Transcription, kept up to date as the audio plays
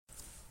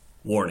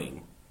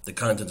Warning: the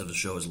content of the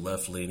show is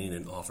left-leaning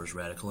and offers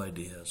radical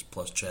ideas,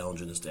 plus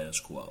challenging the status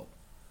quo.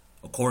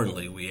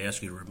 Accordingly, we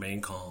ask you to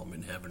remain calm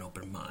and have an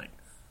open mind.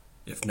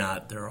 If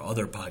not, there are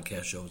other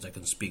podcast shows that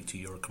can speak to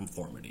your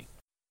conformity.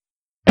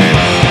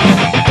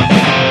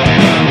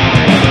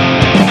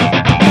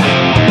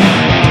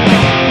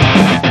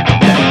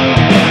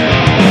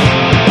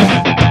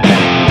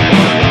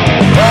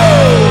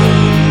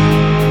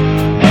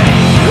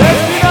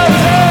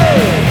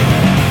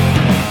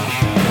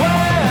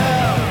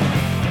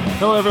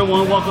 Hello,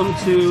 everyone. Welcome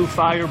to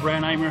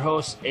Firebrand. I'm your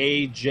host,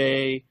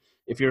 AJ.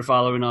 If you're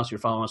following us, you're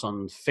following us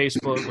on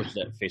Facebook, which is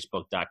at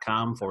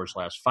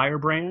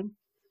facebook.com/Firebrand.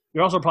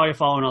 You're also probably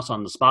following us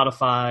on the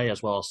Spotify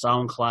as well as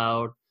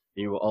SoundCloud.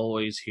 And you will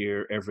always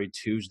hear every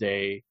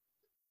Tuesday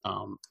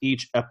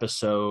each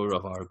episode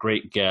of our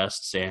great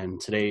guests. And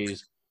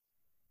today's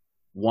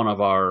one of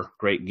our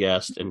great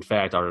guests. In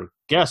fact, our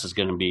guest is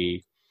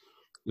running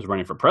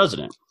for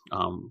president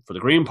for the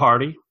Green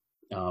Party.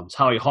 It's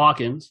Howie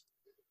Hawkins.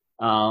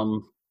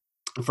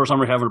 First time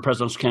we're having a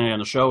presidential candidate on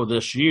the show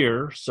this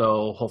year,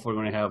 so hopefully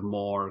we're going to have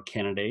more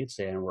candidates,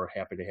 and we're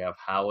happy to have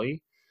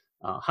Howie.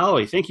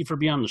 Howie, thank you for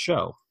being on the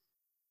show.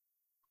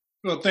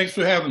 Well, thanks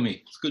for having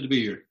me. It's good to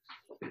be here.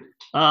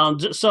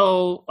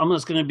 So I'm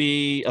just going to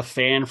be a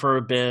fan for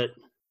a bit.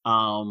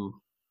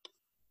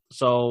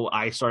 So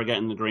I started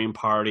getting the Green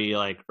Party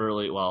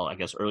early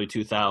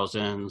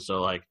 2000s,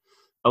 so like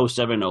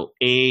 07,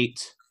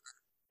 08.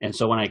 And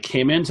so when I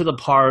came into the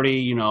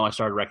party, I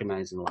started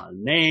recognizing a lot of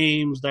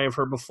names that I've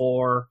heard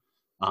before.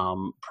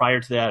 Prior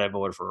to that, I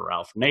voted for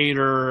Ralph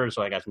Nader,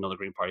 so I got to know the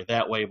Green Party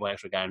that way, but I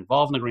actually got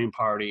involved in the Green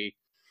Party.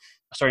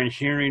 I started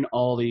hearing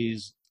all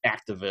these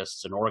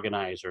activists and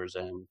organizers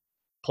and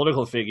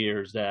political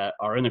figures that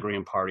are in the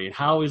Green Party, and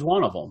Howie's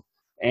one of them.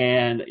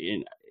 And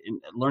in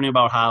learning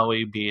about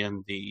Howie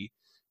being the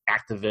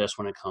activist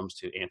when it comes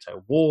to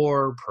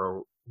anti-war,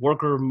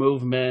 pro-worker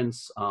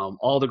movements,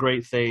 all the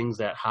great things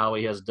that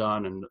Howie has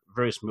done in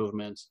various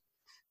movements,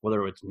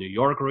 whether it's New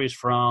York where he's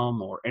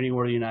from or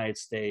anywhere in the United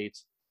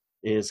States,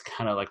 is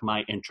kind of like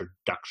my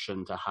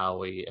introduction to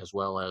Howie, as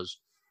well as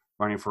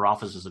running for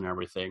offices and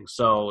everything.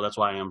 So that's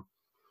why I'm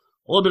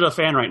a little bit of a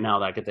fan right now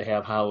that I get to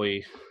have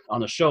Howie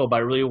on the show, but I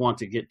really want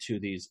to get to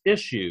these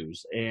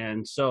issues.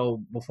 And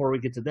so before we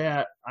get to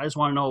that, I just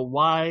want to know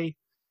why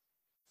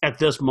at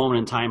this moment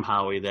in time,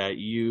 Howie, that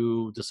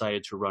you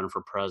decided to run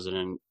for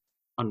president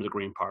under the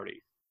Green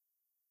Party.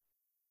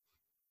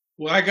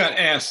 Well, I got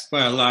asked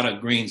by a lot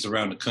of Greens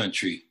around the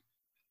country.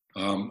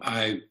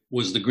 I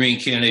was the Green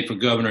candidate for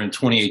governor in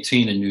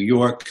 2018 in New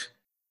York,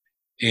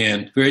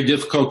 and very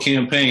difficult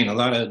campaign. A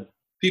lot of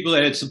people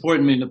that had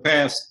supported me in the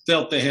past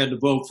felt they had to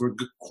vote for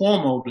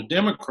Cuomo, the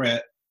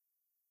Democrat,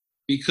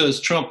 because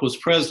Trump was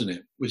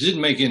president, which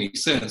didn't make any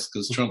sense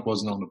because Trump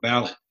wasn't on the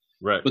ballot.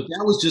 Right. But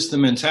that was just the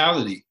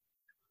mentality.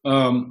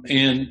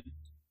 And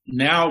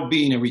now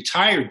being a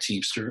retired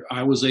Teamster,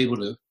 I was able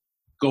to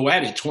go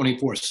at it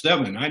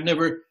 24/7. I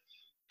never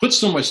put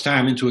so much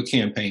time into a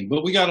campaign,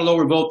 but we got a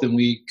lower vote than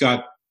we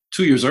got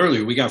 2 years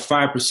earlier. We got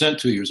 5%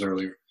 2 years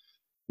earlier,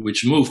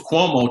 which moved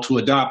Cuomo to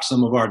adopt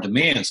some of our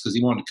demands because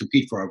he wanted to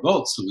compete for our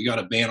votes. So we got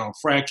a ban on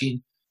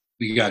fracking.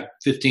 We got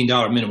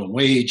 $15 minimum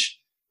wage.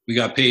 We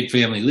got paid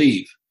family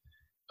leave.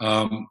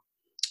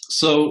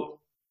 So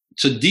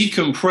to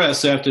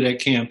decompress after that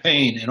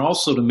campaign, and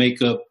also to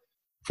make up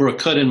for a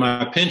cut in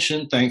my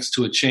pension, thanks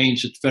to a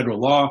change in federal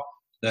law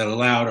that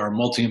allowed our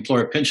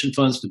multi-employer pension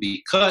funds to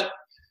be cut,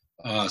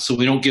 so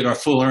we don't get our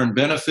full earned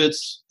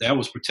benefits. That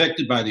was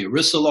protected by the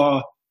ERISA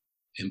law,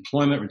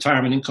 Employment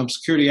Retirement Income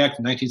Security Act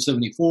of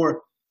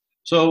 1974.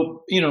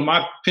 So,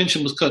 my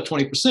pension was cut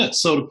 20%.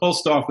 So the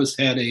post office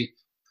had a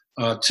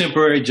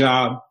temporary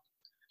job,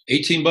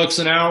 $18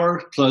 an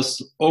hour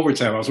plus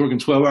overtime. I was working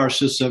 12-hour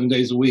shifts 7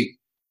 days a week.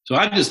 So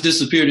I just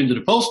disappeared into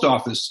the post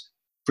office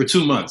for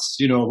 2 months,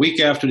 a week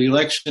after the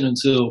election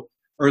until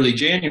early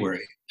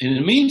January. And in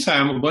the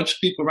meantime, a bunch of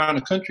people around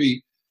the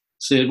country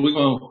said, we're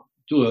going to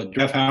do a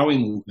Draft Howie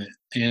movement.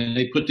 And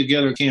they put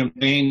together a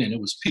campaign, and it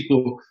was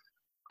people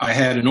I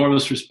had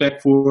enormous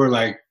respect for,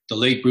 like the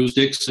late Bruce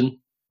Dixon,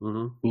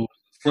 who was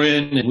a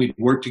friend, and we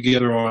worked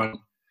together on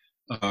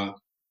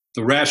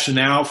the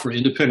rationale for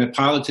independent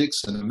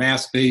politics and a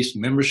mass-based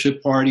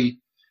membership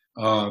party.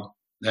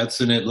 That's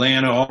in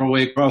Atlanta, all the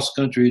way across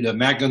the country to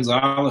Matt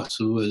Gonzalez,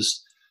 who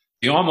is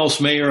the almost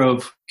mayor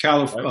of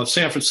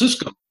San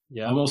Francisco.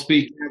 Yeah. Almost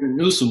beat Gavin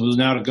Newsom, who's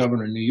now the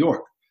governor of New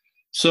York.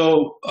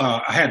 So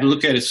I had to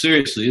look at it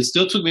seriously. It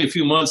still took me a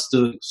few months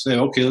to say,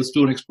 okay, let's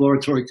do an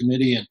exploratory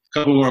committee, and a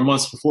couple more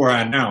months before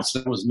I announced.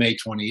 That was May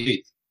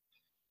 28th.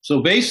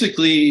 So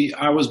basically,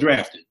 I was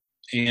drafted,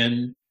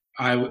 and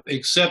I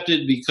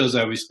accepted because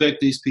I respect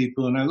these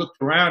people. And I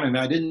looked around, and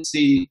I didn't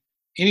see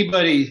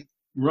anybody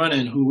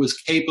running who was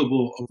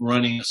capable of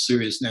running a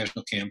serious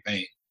national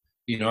campaign.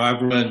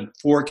 I've run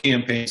 4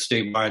 campaigns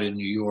statewide in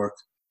New York.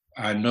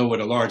 I know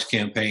what a large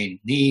campaign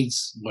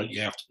needs, what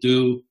you have to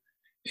do.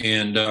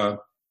 And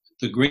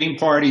the Green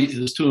Party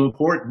is too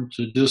important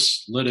to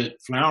just let it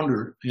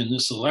flounder in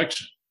this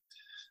election.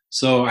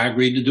 So I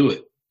agreed to do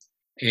it.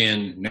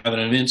 And now that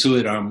I'm into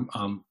it, I'm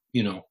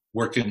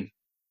working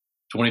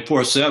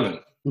 24/7.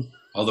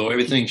 Although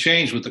everything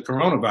changed with the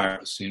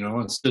coronavirus,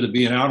 instead of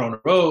being out on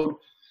the road,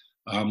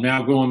 I'm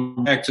now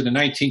going back to the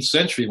 19th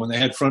century when they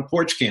had front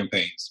porch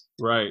campaigns.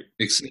 Right.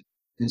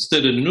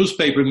 Instead of the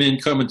newspaper men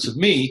coming to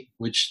me,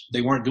 which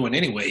they weren't doing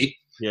anyway,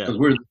 because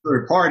we're the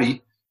third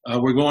party,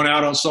 we're going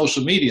out on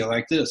social media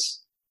like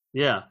this.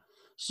 Yeah.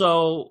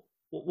 So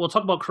we'll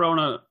talk about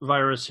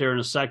coronavirus here in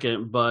a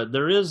second, but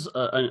there is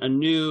a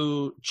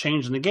new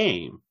change in the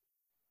game.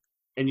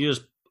 And you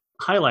just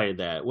highlighted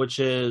that, which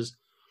is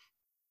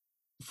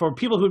for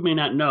people who may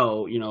not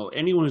know,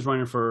 anyone who's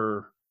running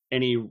for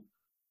any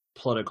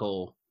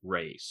political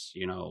race,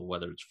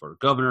 whether it's for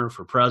governor,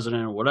 for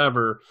president, or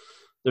whatever,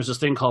 there's this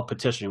thing called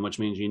petitioning, which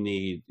means you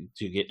need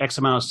to get X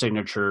amount of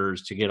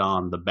signatures to get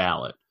on the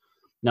ballot.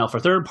 Now, for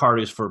third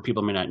parties, for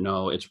people who may not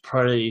know, it's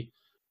pretty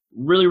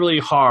really, really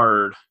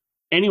hard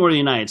anywhere in the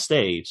United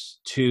States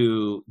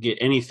to get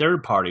any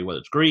third party, whether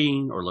it's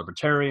green or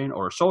libertarian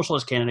or a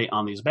socialist candidate,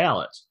 on these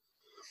ballots.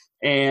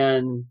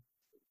 And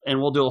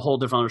we'll do a whole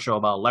different show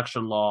about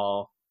election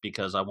law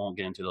because I won't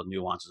get into the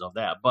nuances of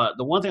that. But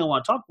the one thing I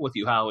want to talk with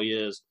you, Howie,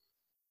 is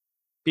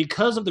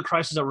because of the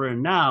crisis that we're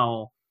in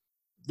now,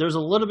 there's a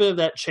little bit of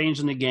that change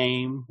in the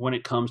game when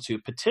it comes to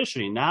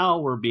petitioning. Now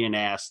we're being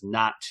asked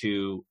not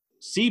to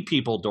see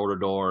people door to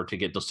door to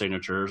get those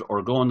signatures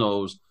or go in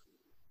those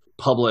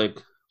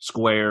public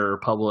square,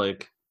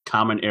 public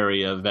common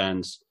area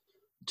events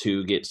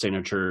to get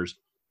signatures.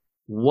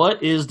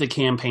 What is the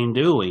campaign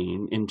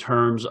doing in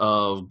terms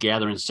of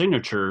gathering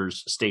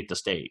signatures state to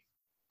state?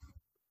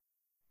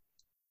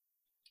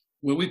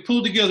 Well, we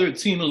pulled together a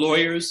team of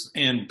lawyers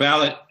and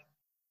ballot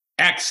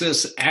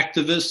access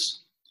activists,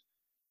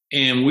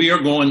 and we are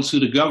going to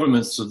the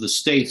governments of the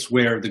states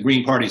where the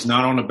Green Party is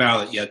not on the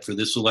ballot yet for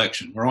this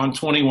election. We're on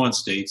 21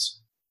 states.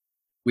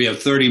 We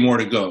have 30 more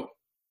to go.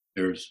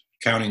 There's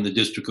counting the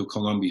District of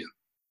Columbia,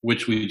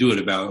 which we do at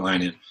a ballot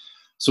line in.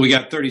 So we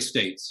got 30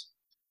 states.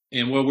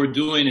 And what we're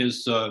doing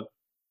is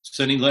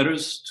sending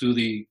letters to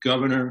the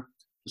governor,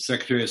 the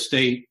secretary of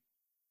state,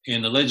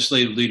 and the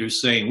legislative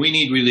leaders saying, we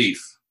need relief.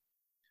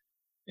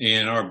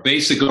 And our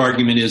basic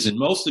argument is in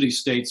most of these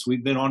states,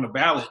 we've been on the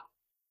ballot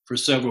for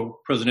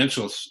several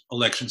presidential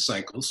election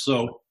cycles.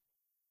 So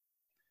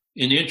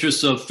in the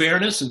interest of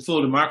fairness and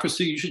full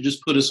democracy, you should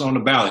just put us on the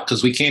ballot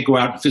because we can't go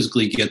out and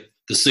physically get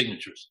the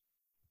signatures,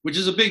 which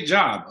is a big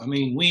job. I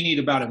mean, we need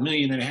about 1.5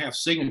 million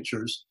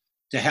signatures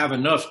to have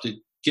enough to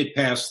get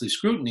past the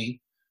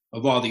scrutiny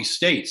of all these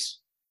states.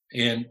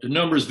 And the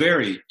numbers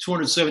vary.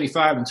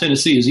 275 in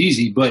Tennessee is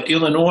easy, but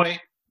Illinois,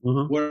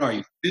 what are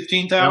you,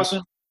 15,000?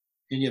 Yeah.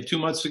 And you have 2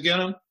 months to get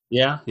them?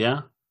 Yeah.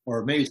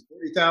 Or maybe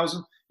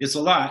 30,000. It's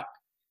a lot.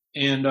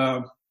 And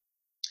and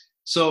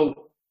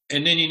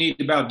then you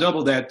need about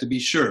double that to be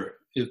sure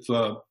if,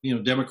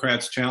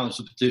 Democrats challenge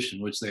the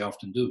petition, which they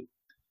often do.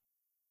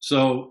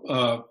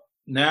 So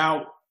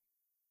now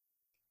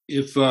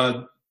if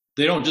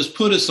they don't just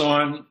put us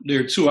on,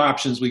 there are two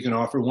options we can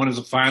offer. One is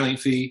a filing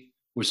fee,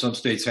 which some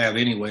states have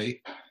anyway,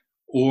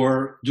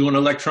 or do an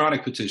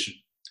electronic petition,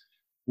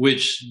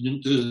 which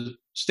the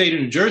state of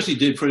New Jersey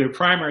did for their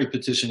primary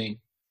petitioning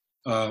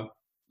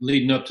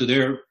leading up to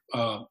their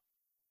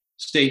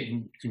state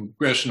and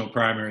congressional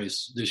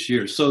primaries this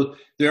year. So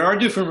there are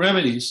different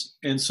remedies.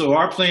 And so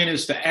our plan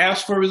is to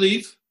ask for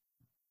relief,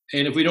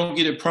 and if we don't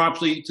get it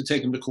promptly, to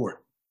take them to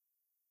court.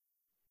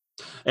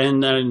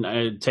 And then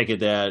I take it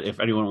that if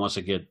anyone wants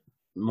to get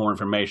more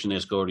information,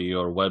 just go to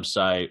your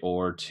website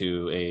or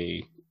to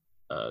a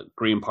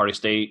Green Party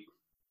State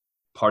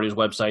Party's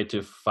website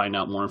to find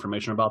out more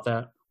information about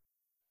that?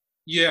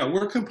 Yeah,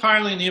 we're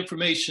compiling the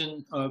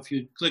information. If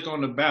you click on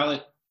the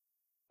ballot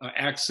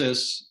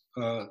access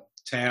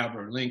tab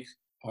or link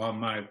on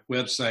my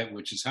website,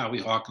 which is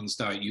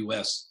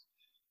howiehawkins.us,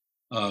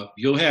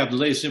 you'll have the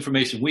latest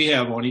information we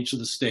have on each of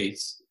the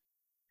states.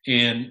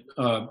 And,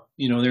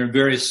 they're in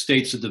various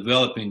states of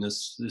developing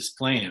this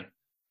plan.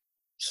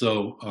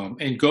 So,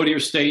 and go to your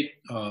state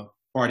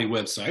party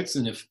websites.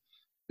 And if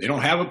they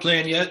don't have a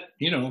plan yet,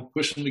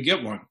 push them to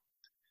get one,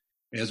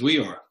 as we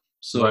are.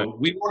 So right.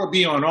 We want to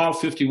be on all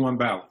 51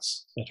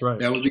 ballots. That's right.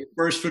 That would be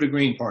first for the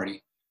Green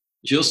Party.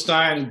 Jill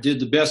Stein did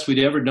the best we'd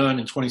ever done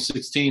in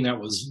 2016. That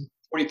was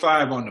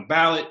 45 on the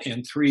ballot,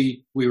 and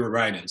 3 we were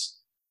write-ins,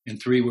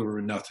 and 3 we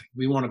were nothing.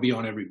 We want to be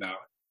on every ballot.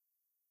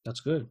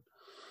 That's good.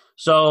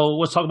 So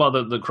let's talk about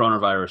the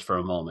coronavirus for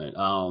a moment.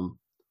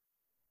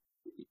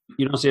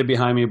 You don't see it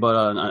behind me, but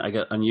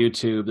on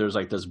YouTube, there's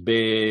like this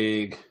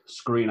big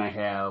screen I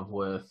have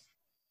with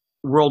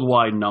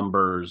worldwide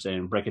numbers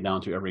and break it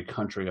down to every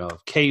country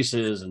of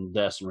cases and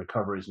deaths and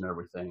recoveries and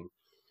everything.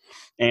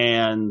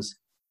 And,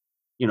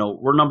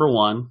 we're number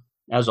one,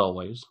 as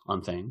always,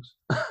 on things.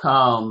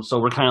 So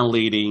we're kind of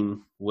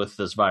leading with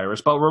this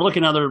virus. But we're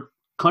looking at other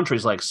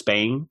countries like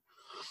Spain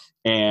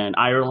and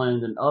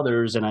Ireland and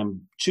others, and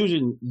I'm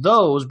choosing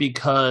those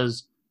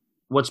because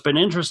what's been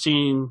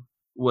interesting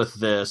with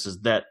this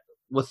is that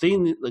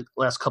within the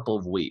last couple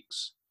of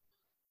weeks,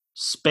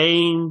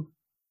 Spain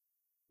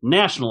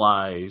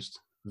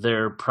nationalized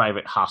their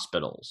private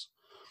hospitals.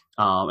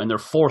 And they're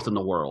fourth in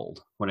the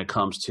world when it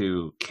comes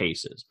to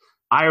cases.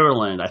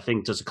 Ireland, I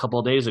think just a couple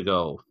of days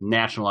ago,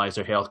 nationalized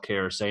their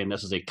healthcare, saying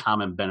this is a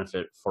common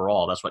benefit for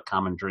all. That's what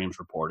Common Dreams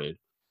reported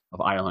of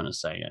Ireland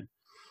is saying.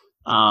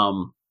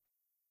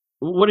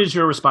 What is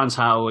your response,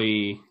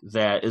 Howie,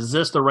 that is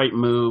this the right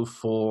move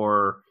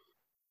for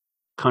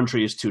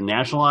countries to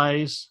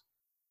nationalize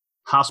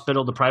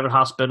the private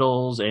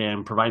hospitals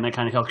and providing that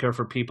kind of healthcare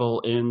for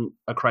people in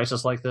a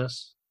crisis like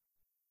this?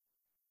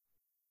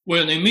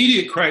 Well, in the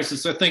immediate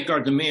crisis, I think our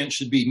demand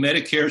should be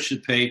Medicare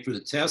should pay for the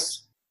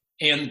tests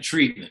and the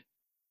treatment.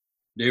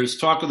 There's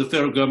talk of the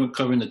federal government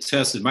covering the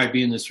tests. It might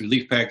be in this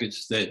relief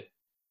package that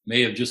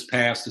may have just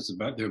passed.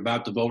 They're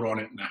about to vote on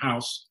it in the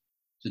House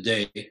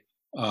today.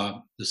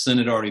 The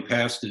Senate already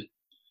passed it.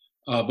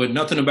 But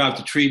nothing about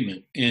the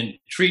treatment. And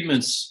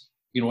treatments,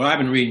 what I've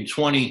been reading,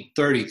 $20,000,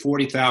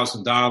 $30,000,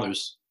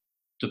 $40,000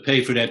 to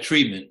pay for that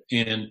treatment.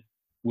 And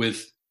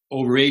with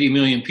over 80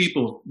 million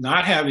people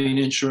not having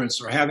insurance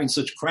or having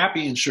such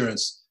crappy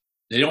insurance,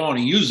 they don't want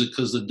to use it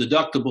because the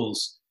deductibles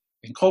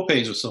and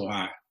copays are so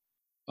high.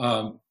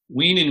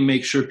 We need to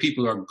make sure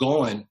people are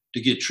going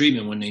to get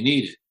treatment when they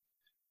need it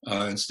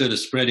instead of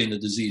spreading the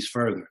disease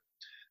further.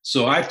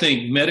 So I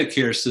think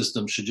Medicare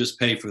system should just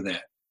pay for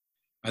that.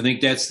 I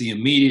think that's the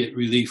immediate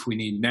relief we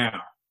need now.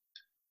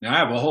 Now, I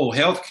have a whole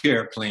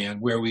healthcare plan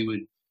where we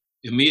would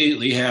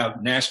immediately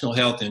have national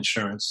health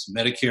insurance,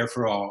 Medicare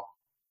for all,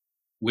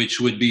 which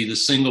would be the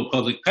single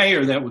public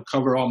payer that would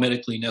cover all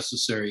medically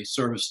necessary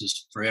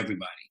services for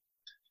everybody.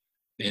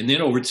 And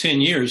then over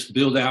 10 years,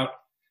 build out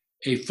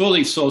a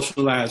fully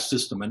socialized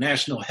system, a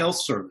national health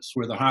service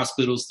where the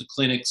hospitals, the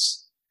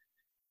clinics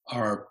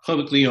are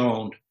publicly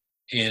owned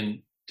and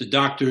the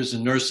doctors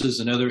and nurses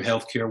and other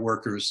healthcare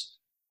workers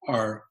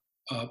are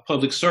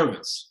public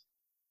servants.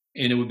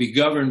 And it would be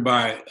governed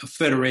by a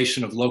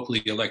federation of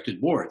locally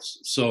elected boards.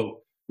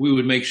 So we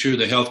would make sure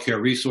the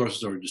healthcare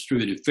resources are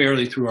distributed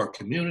fairly through our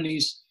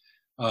communities,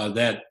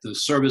 that the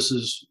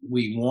services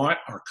we want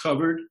are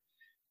covered,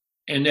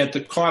 and that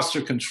the costs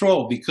are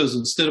controlled, because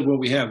instead of what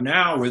we have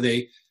now where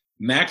they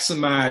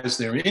maximize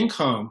their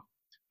income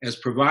as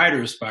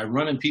providers by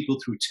running people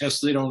through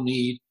tests they don't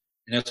need,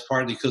 and that's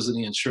partly because of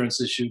the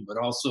insurance issue, but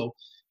also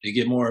they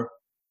get more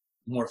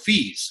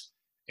fees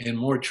and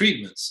more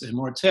treatments and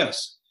more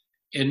tests.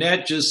 And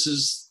that just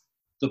is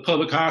the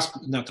public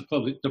hospital,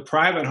 the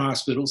private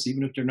hospitals,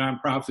 even if they're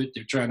nonprofit,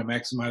 they're trying to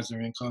maximize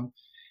their income,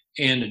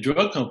 and the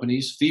drug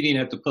companies feeding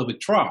at the public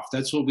trough.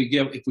 That's what we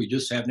get if we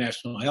just have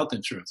national health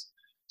insurance.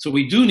 So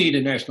we do need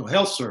a national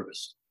health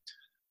service.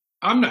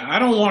 I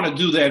don't want to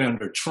do that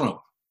under Trump.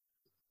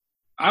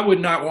 I would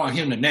not want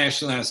him to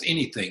nationalize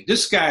anything.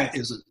 This guy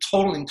is a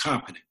total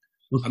incompetent.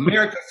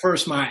 America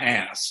first, my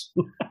ass.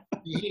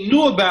 He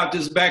knew about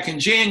this back in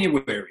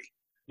January.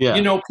 Yeah.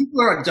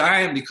 People are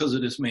dying because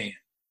of this man.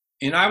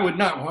 And I would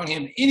not want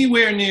him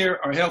anywhere near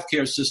our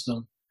healthcare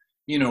system,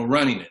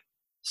 running it.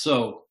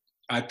 So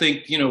I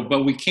think,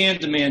 but we can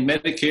demand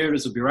Medicare.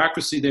 There's a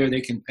bureaucracy there. They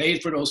can pay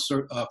for those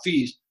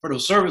fees, for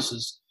those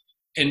services,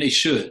 and they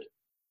should.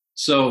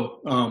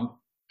 So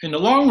in the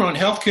long run,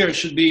 healthcare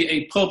should be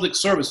a public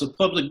service, a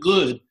public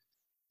good,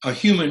 a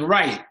human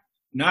right,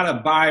 not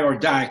a buy or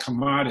die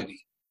commodity.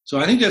 So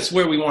I think that's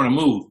where we want to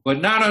move,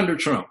 but not under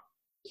Trump.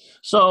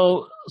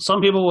 So some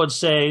people would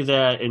say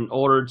that in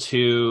order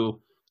to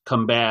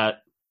combat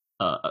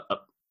a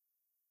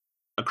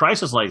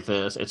crisis like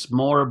this, it's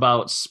more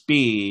about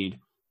speed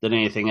than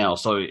anything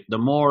else. So the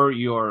more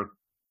you're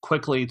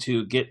quickly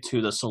to get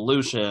to the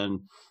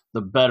solution,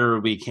 the better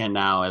we can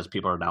now, as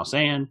people are now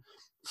saying,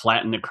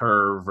 flatten the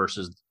curve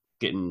versus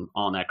getting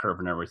on that curve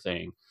and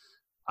everything.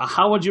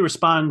 How would you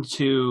respond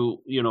to,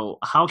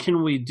 how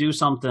can we do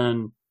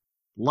something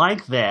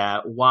like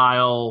that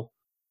while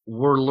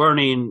we're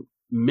learning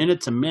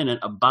minute to minute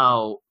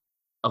about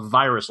a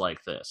virus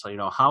like this?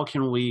 How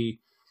can we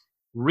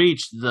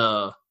reach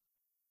the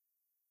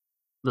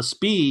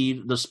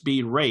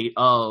speed rate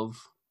of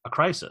a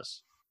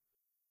crisis?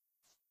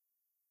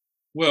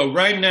 Well,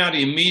 right now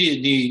the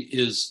immediate need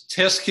is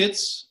test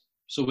kits,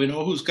 so we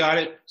know who's got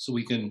it, so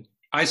we can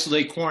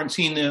isolate,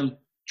 quarantine them,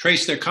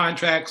 trace their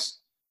contacts,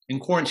 and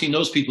quarantine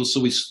those people,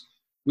 so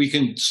we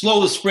can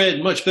slow the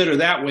spread much better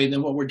that way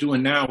than what we're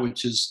doing now,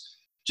 which is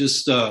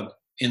just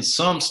in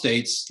some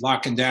states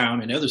locking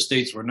down, and other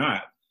states we're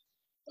not.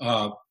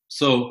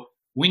 So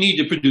we need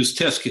to produce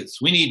test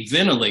kits. We need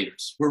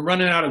ventilators. We're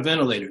running out of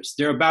ventilators.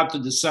 They're about to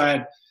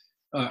decide.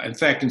 In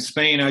fact, in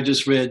Spain, I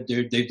just read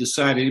they've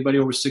decided anybody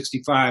over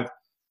 65,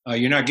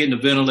 you're not getting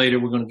a ventilator.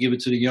 We're going to give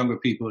it to the younger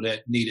people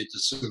that need it to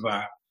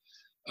survive.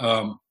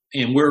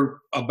 And we're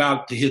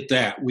about to hit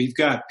that. We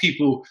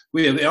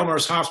have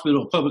Elmhurst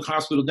Hospital, public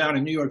hospital down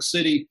in New York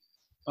City,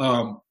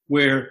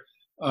 where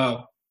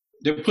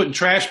they're putting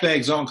trash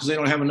bags on because they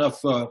don't have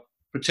enough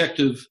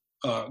protective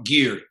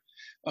gear.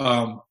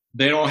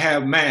 They don't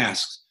have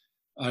masks.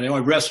 They don't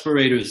have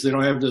respirators. They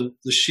don't have the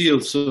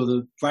shield so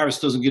the virus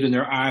doesn't get in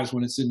their eyes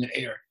when it's in the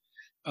air.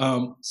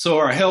 So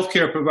our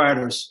healthcare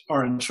providers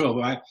are in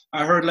trouble.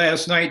 I heard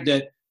last night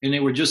and they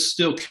were just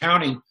still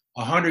counting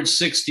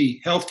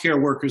 160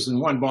 healthcare workers in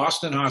one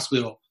Boston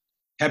hospital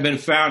have been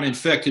found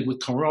infected with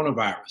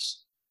coronavirus.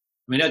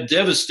 I mean, that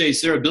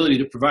devastates their ability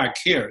to provide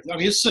care. I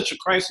mean, it's such a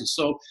crisis.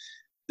 So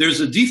there's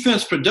a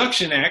Defense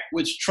Production Act,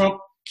 which Trump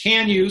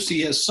can use,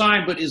 he has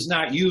signed, but is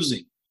not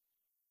using.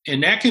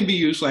 And that can be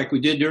used like we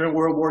did during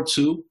World War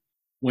II,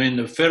 when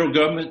the federal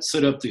government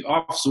set up the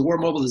Office of War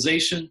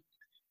Mobilization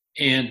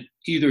and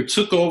either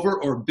took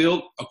over or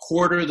built a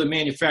quarter of the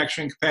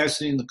manufacturing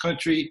capacity in the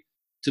country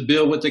to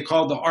build what they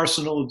called the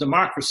arsenal of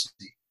democracy.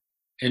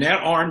 And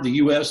that armed the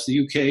US, the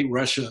UK,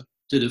 Russia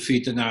to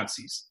defeat the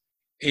Nazis.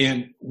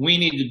 And we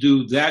need to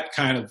do that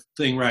kind of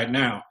thing right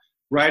now.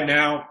 Right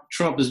now,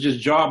 Trump is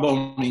just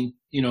jawboning,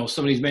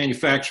 some of these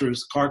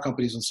manufacturers, car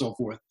companies and so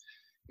forth.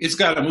 It's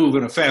got to move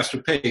at a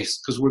faster pace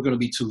because we're going to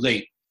be too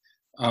late.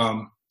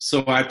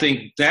 So I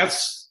think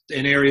that's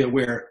an area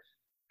where,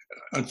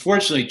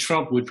 unfortunately,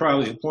 Trump would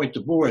probably appoint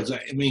the boards. I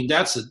mean,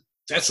 that's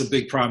a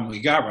big problem we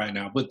got right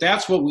now. But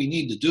that's what we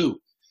need to do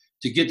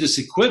to get this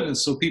equipment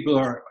so people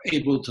are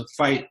able to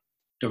fight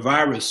the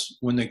virus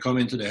when they come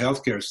into the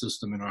healthcare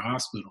system in our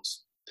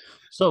hospitals.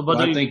 So,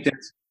 but I think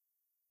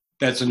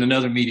that's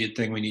another immediate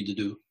thing we need to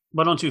do.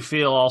 But don't you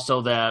feel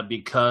also that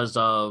because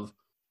of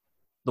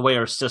the way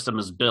our system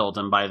is built,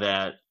 and by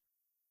that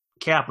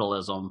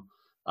capitalism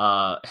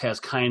has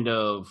kind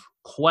of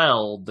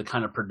quelled the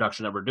kind of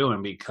production that we're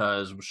doing?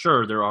 Because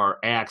sure, there are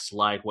acts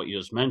like what you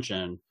just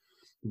mentioned,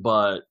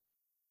 but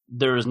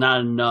there's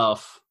not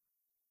enough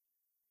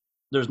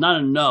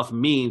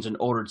means in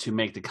order to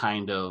make the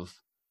kind of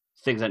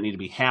things that need to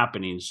be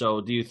happening.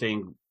 So do you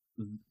think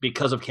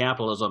because of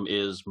capitalism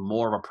is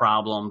more of a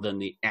problem than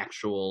the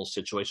actual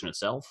situation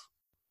itself?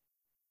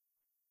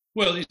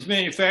 Well, these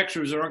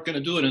manufacturers aren't going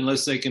to do it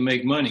unless they can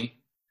make money.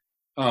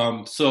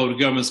 So the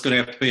government's going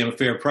to have to pay them a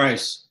fair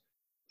price.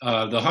 The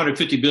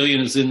 $150 billion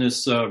is in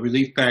this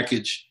relief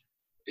package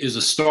is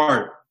a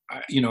start.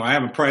 I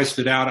haven't priced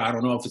it out. I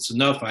don't know if it's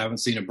enough. I haven't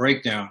seen a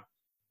breakdown.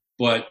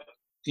 But,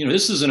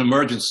 this is an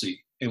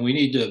emergency, and we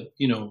need to,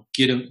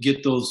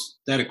 get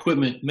that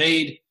equipment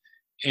made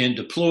and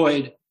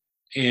deployed,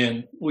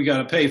 and we got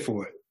to pay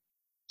for it.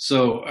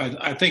 So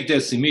I think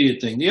that's the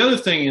immediate thing. The other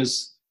thing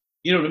is,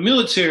 the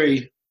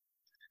military,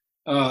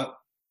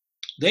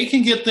 they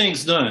can get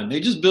things done. They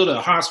just built a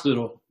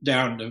hospital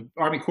down, the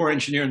Army Corps of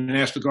Engineers and the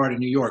National Guard in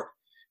New York,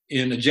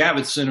 in the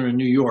Javits Center in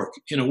New York,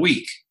 in a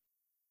week.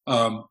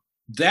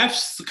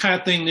 That's the kind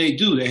of thing they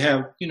do. They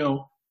have,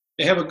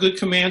 they have a good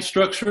command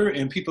structure,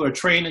 and people are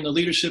trained in the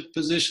leadership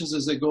positions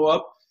as they go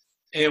up.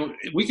 And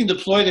we can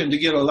deploy them to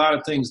get a lot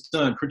of things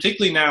done,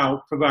 particularly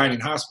now providing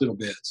hospital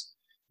beds.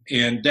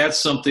 And that's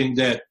something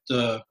that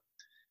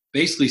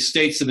basically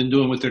states have been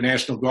doing with their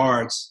National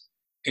Guards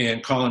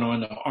and calling on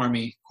the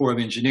Army Corps of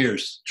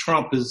Engineers.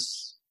 Trump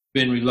has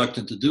been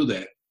reluctant to do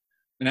that.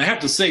 And I have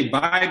to say,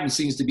 Biden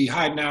seems to be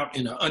hiding out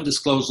in an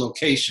undisclosed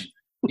location.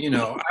 I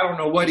don't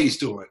know what he's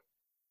doing.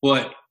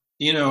 But,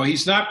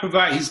 he's not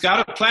providing, he's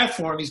got a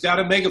platform, he's got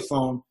a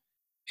megaphone,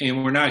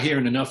 and we're not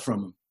hearing enough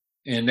from him.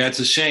 And that's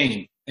a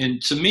shame.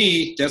 And to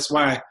me, that's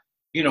why,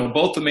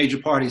 both the major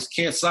parties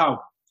can't solve,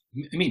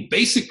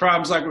 basic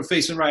problems like we're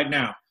facing right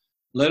now,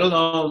 let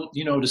alone,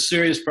 the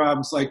serious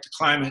problems like the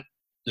climate,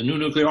 the new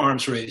nuclear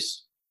arms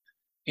race,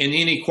 and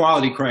the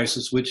inequality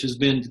crisis, which has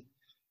been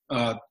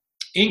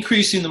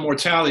increasing the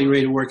mortality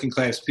rate of working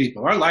class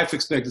people. Our life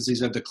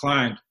expectancies have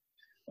declined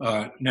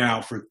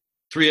now for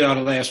 3 out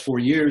of the last 4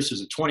 years.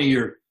 There's a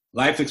 20-year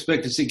life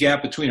expectancy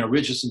gap between our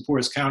richest and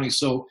poorest counties.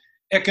 So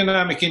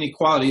economic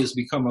inequality has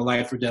become a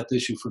life or death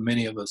issue for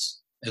many of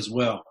us as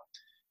well.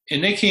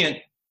 And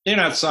they're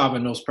not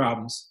solving those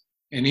problems.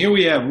 And here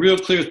we have real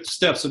clear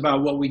steps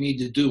about what we need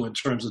to do in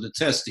terms of the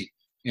testing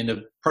and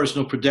the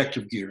personal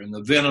protective gear and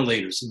the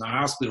ventilators and the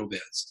hospital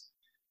beds.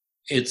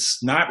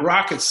 It's not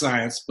rocket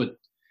science, but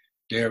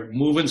they're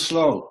moving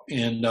slow,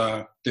 and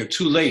they're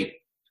too late.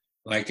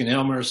 Like in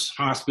Elmer's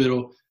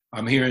Hospital,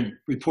 I'm hearing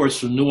reports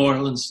from New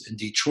Orleans and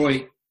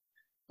Detroit.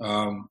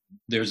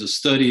 There's a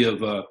study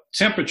of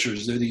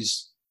temperatures. There are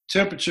these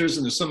temperatures,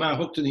 and they're somehow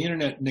hooked to the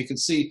internet, and they can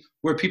see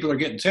where people are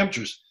getting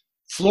temperatures.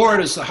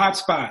 Florida's the hot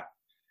spot,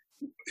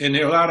 and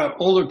there are a lot of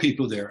older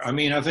people there.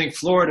 I think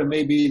Florida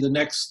may be the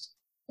next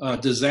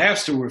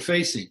disaster we're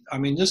facing.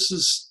 This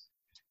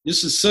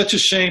is such a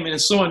shame, and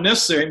it's so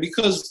unnecessary. And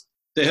because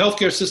the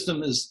healthcare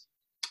system is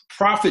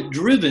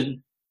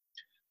profit-driven,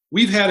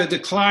 we've had a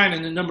decline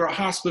in the number of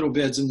hospital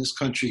beds in this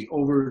country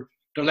over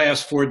the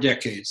last 4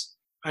 decades.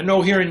 I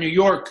know here in New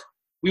York,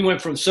 we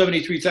went from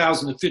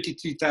 73,000 to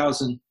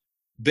 53,000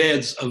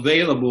 beds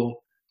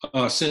available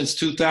since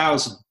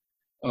 2000.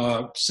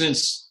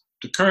 Since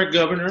the current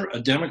governor, a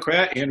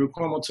Democrat, Andrew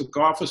Cuomo, took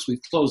office,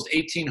 we've closed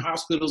 18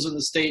 hospitals in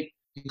the state,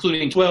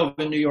 including 12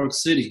 in New York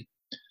City.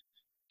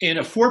 And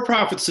a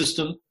for-profit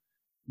system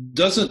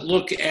doesn't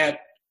look at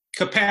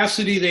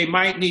capacity they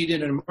might need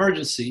in an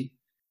emergency.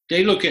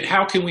 They look at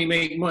how can we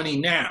make money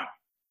now.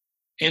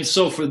 And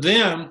so for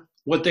them,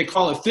 what they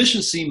call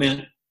efficiency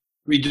meant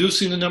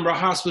reducing the number of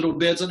hospital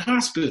beds in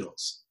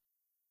hospitals.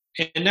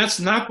 And that's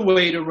not the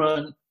way to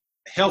run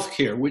health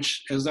care,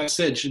 which, as I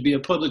said, should be a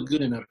public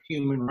good and a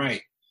human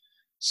right.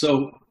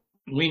 So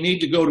we need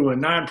to go to a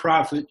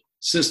nonprofit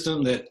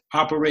system that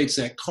operates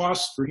at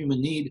cost for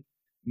human need,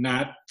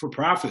 not for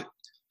profit.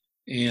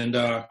 And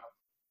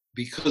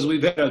because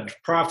we've had a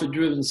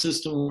profit-driven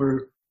system,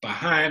 we're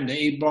behind the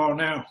 8 ball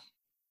now.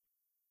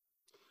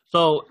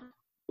 So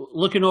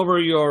looking over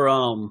your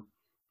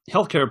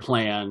healthcare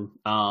plan,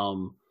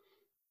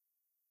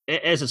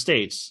 as it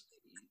states,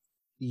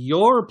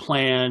 your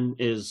plan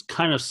is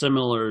kind of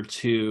similar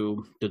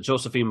to the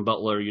Josephine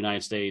Butler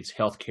United States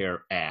Healthcare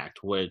Act,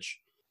 which,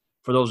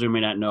 for those who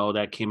may not know,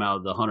 that came out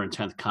of the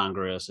 110th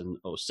Congress in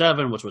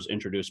 2007, which was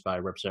introduced by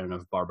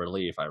Representative Barbara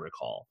Lee, if I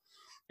recall.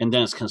 And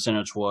Dennis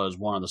Kucinich was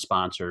one of the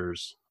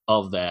sponsors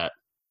of that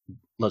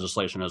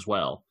legislation as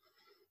well.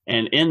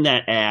 And in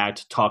that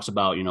act talks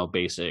about,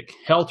 basic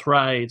health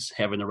rights,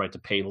 having the right to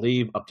pay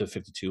leave up to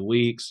 52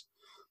 weeks,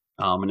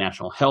 a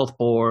national health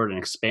board, and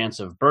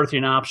expansive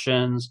birthing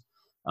options,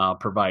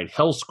 provide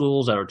health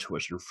schools that are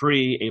tuition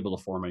free, able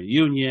to form a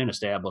union,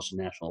 establish a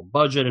national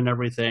budget and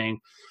everything.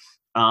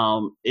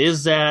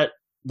 Is that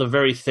the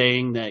very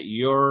thing that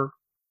you're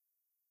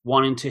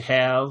wanting to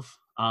have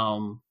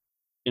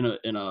in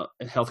a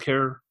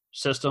healthcare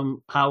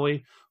system,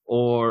 Howie,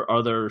 or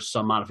are there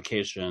some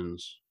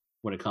modifications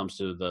when it comes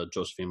to the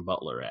Josephine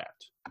Butler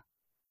Act?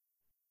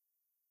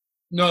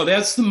 No,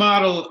 that's the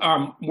model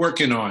I'm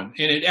working on.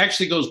 And it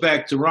actually goes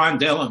back to Ron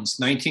Dellums,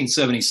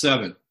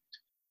 1977.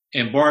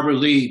 And Barbara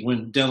Lee,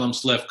 when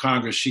Dellums left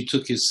Congress, she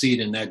took his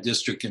seat in that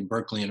district in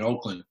Berkeley and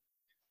Oakland.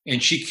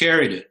 And she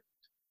carried it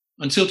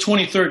until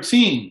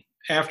 2013,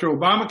 after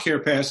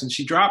Obamacare passed, and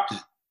she dropped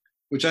it,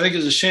 which I think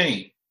is a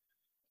shame.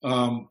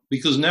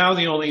 Because now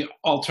the only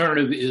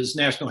alternative is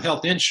national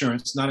health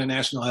insurance, not a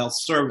national health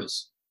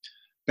service.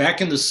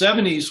 Back in the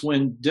 70s,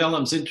 when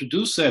Dellums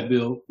introduced that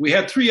bill, we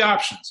had 3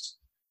 options.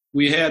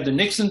 We had the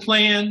Nixon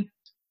plan,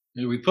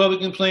 the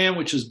Republican plan,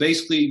 which is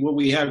basically what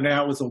we have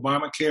now with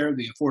Obamacare,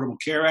 the Affordable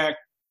Care Act,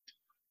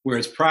 where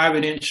it's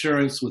private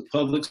insurance with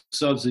public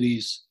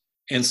subsidies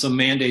and some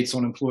mandates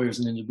on employers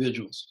and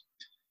individuals.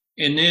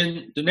 And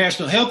then the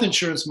national health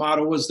insurance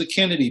model was the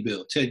Kennedy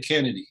bill, Ted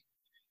Kennedy.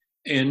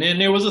 And then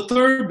there was a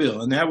third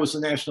bill, and that was the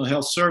National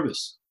Health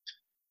Service.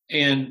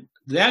 And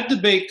that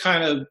debate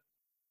kind of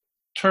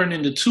turned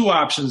into 2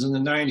 options in the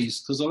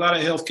 90s, because a lot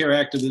of healthcare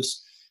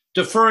activists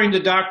deferring to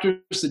doctors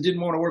that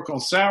didn't want to work on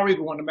salary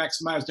but wanted to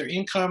maximize their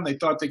income, they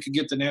thought they could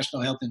get the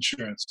national health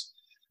insurance.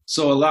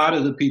 So a lot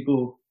of the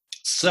people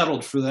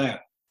settled for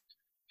that.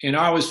 And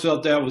I always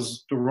felt that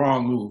was the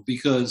wrong move,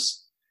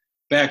 because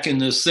back in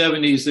the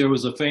 70s, there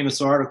was a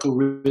famous article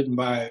written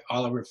by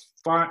Oliver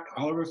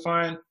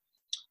Fine,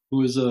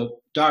 who is a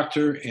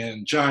doctor,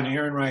 and John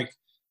Ehrenreich,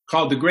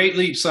 called The Great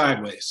Leap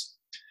Sideways.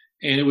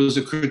 And it was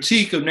a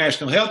critique of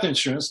national health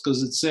insurance,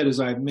 because it said,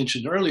 as I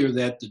mentioned earlier,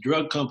 that the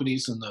drug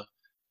companies and the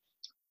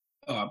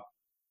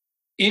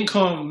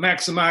income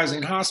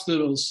maximizing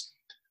hospitals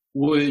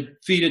would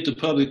feed it to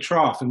public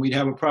trough, and we'd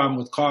have a problem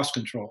with cost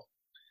control.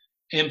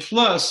 And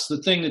plus,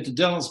 the thing that the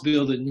Dellums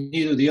bill that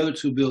neither of the other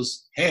 2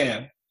 bills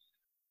had,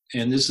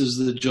 and this is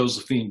the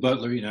Josephine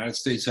Butler United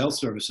States Health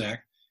Service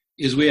Act,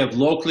 is we have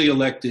locally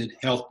elected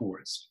health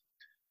boards.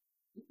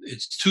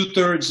 It's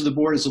 2/3 of the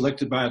board is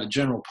elected by the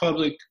general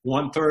public,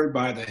 1/3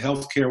 by the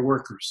healthcare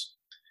workers.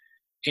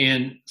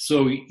 And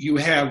so you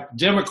have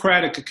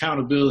democratic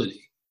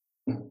accountability.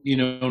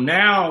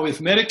 Now if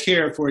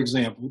Medicare, for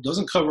example,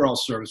 doesn't cover all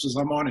services,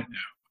 I'm on it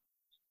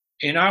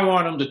now, and I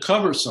want them to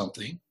cover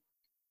something.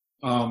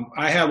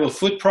 I have a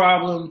foot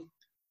problem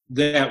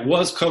that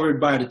was covered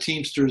by the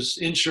Teamsters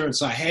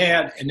insurance I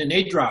had, and then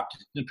they dropped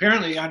it. And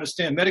apparently, I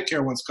understand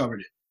Medicare once covered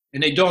it,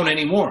 and they don't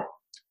anymore.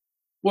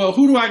 Well,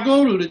 who do I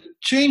go to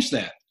change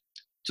that?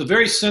 It's a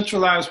very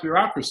centralized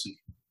bureaucracy.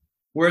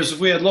 Whereas if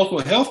we had local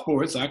health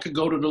boards, I could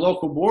go to the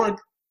local board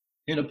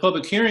in a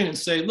public hearing and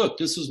say, look,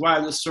 this is why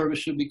this service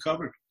should be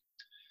covered.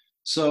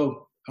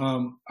 So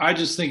I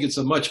just think it's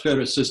a much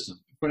better system.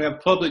 If we're going to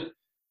have public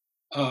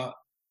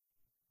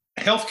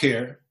health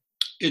care,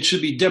 it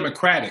should be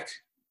democratic,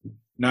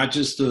 not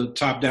just a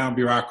top-down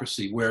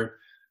bureaucracy where,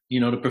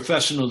 the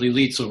professional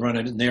elites will run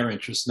it in their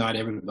interest, not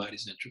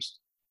everybody's interest.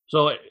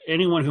 So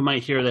anyone who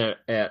might hear that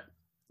at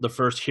the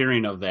first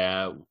hearing of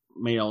that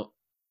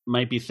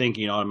might be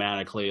thinking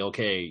automatically,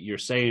 okay, you're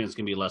saying it's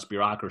going to be less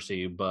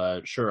bureaucracy,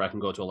 but sure, I can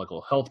go to a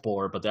local health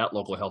board, but that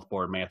local health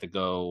board may have to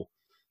go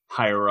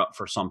higher up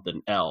for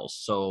something else.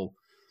 So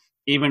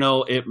even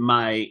though it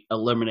might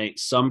eliminate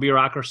some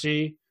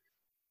bureaucracy,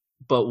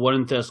 but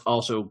wouldn't this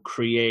also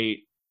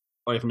create,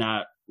 or if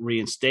not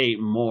reinstate,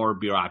 more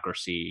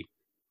bureaucracy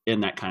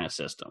in that kind of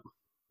system?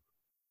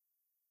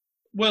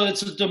 Well,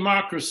 it's a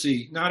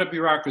democracy, not a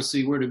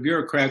bureaucracy where the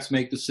bureaucrats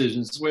make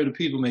decisions. It's where the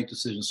people make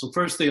decisions. So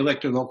first they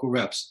elect their local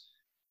reps.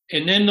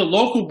 And then the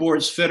local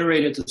boards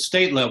federate at the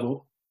state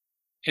level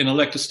and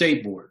elect a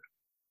state board.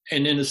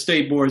 And then the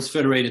state boards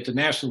federate at the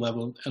national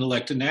level and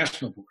elect a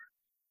national board.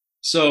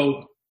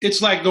 So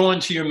it's like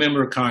going to your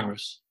member of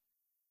Congress.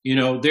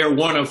 They're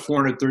one of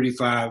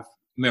 435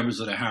 members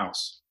of the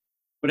House.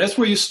 But that's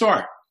where you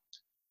start.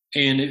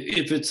 And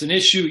if it's an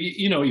issue,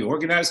 you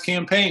organize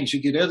campaigns,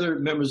 you get other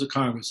members of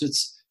Congress.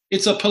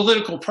 It's a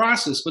political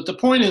process. But the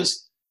point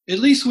is, at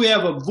least we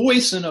have a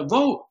voice and a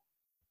vote.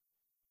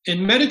 In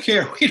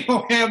Medicare, we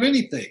don't have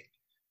anything.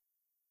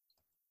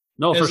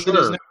 No, for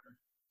sure.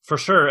 For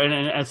sure.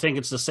 And I think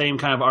it's the same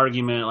kind of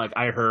argument like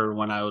I heard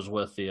when I was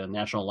with the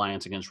National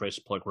Alliance Against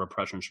Racist Political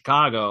Repression in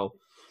Chicago,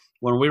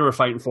 when we were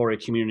fighting for a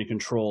community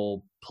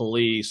control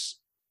police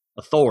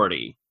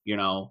authority,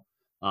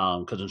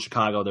 because in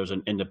Chicago there's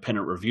an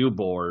independent review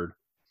board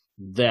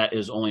that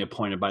is only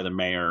appointed by the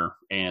mayor,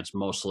 and it's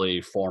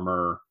mostly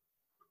former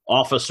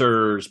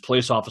officers,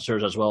 police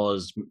officers, as well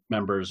as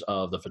members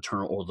of the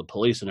fraternal order of the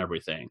police and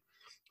everything.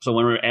 So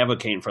when we were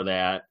advocating for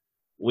that,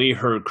 we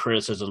heard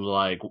criticisms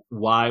like,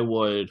 why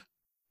would,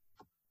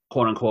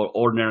 quote unquote,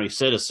 ordinary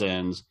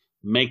citizens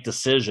make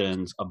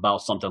decisions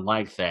about something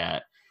like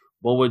that?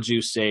 What would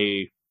you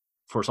say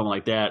for someone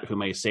like that who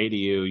may say to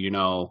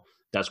you,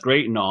 that's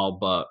great and all,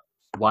 but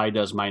why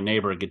does my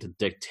neighbor get to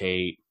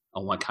dictate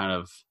on what kind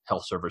of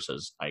health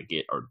services I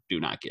get or do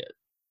not get?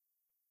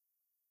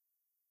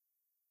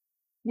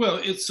 Well,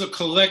 it's a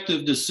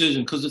collective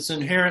decision because it's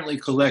inherently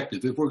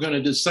collective. If we're going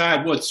to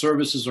decide what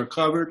services are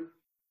covered,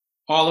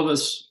 all of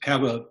us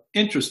have an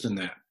interest in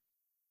that.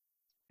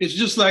 It's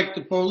just like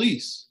the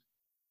police.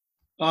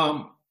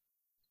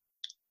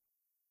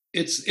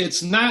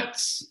 It's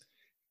not.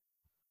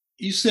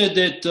 You said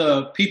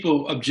that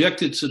people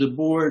objected to the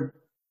board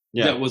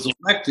that was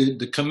elected,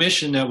 the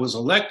commission that was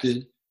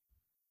elected,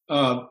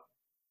 and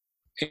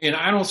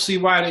I don't see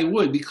why they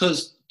would,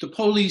 because the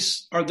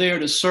police are there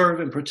to serve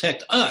and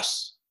protect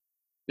us.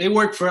 They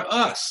work for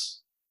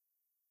us.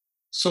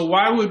 So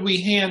why would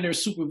we hand their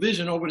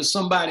supervision over to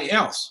somebody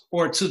else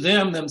or to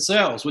them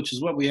themselves, which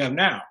is what we have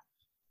now?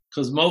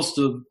 Because most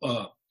of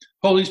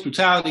police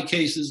brutality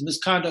cases,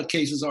 misconduct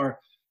cases are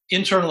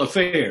internal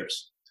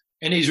affairs.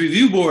 And these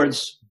review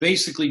boards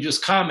basically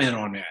just comment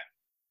on that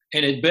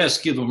and at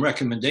best give them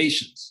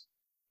recommendations.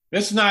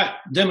 That's not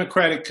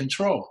democratic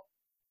control.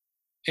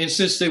 And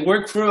since they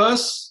work for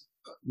us,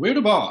 we're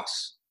the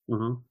boss.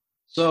 Mm-hmm.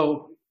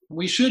 So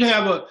we should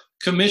have a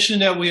commission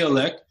that we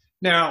elect.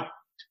 Now,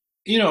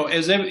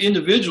 as an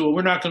individual,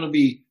 we're not going to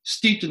be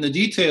steeped in the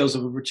details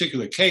of a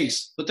particular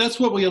case, but that's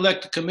what we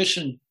elect the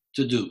commission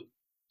to do.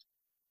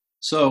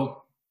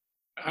 So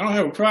I don't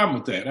have a problem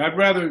with that. I'd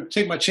rather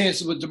take my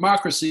chances with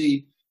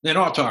democracy than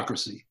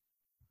autocracy.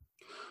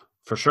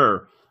 For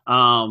sure.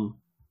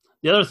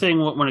 The other thing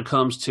when it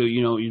comes to,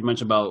 you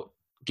mentioned about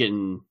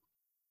getting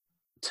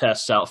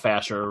tests out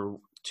faster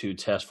to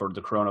test for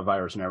the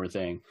coronavirus and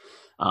everything.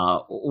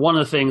 One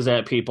of the things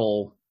that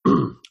people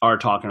are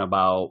talking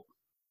about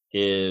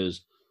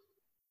is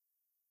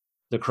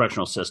the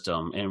correctional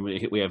system. And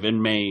we have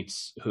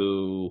inmates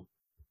who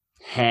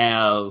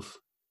have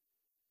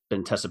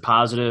been tested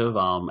positive.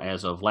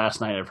 As of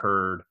last night, I've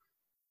heard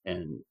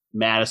in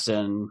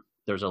Madison,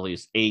 there's at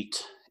least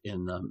 8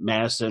 in the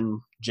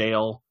Madison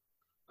jail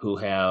who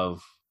have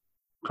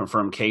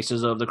confirmed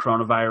cases of the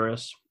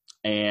coronavirus.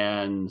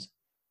 And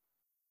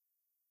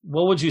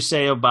what would you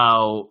say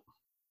about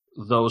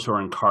those who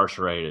are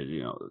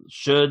incarcerated?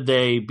 Should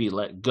they be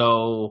let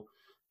go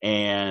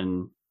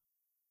and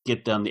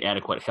get them the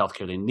adequate health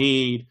care they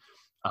need?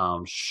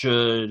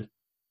 Should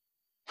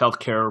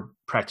healthcare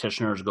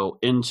practitioners go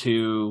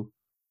into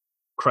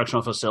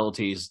correctional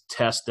facilities,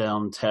 test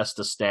them, test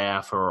the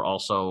staff, or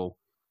also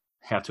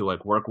have to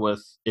work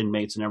with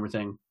inmates and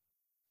everything?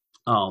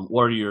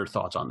 What are your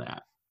thoughts on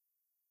that?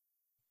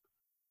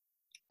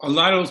 A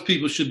lot of those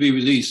people should be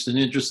released in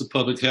the interest of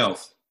public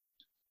health.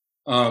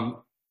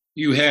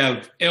 You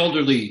have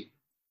elderly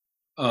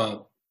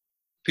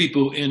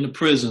people in the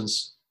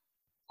prisons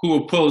who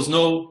will pose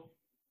no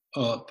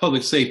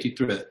public safety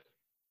threat.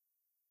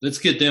 Let's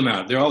get them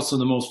out. They're also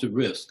the most at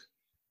risk.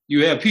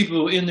 You have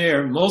people in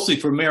there mostly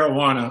for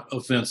marijuana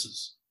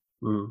offenses.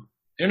 Mm.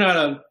 They're not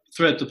a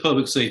threat to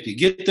public safety.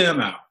 Get them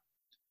out.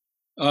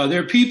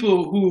 There are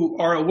people who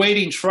are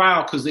awaiting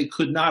trial because they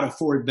could not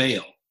afford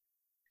bail.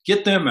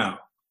 Get them out.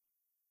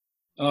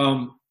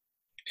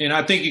 And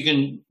I think you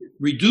can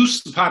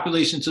reduce the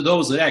population to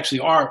those that actually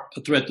are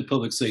a threat to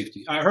public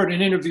safety. I heard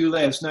an interview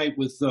last night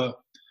with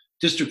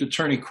District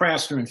Attorney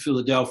Krasner in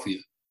Philadelphia,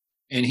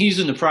 and he's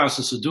in the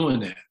process of doing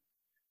that.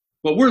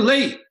 But we're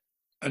late.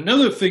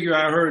 Another figure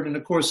I heard in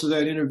the course of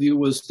that interview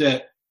was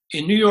that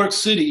in New York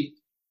City,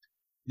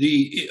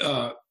 the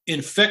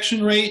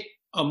infection rate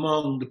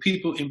among the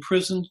people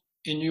imprisoned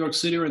in New York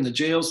City or in the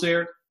jails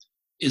there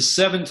is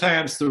 7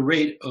 times the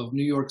rate of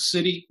New York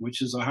City,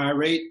 which is a high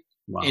rate,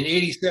 wow, and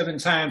 87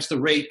 times the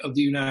rate of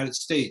the United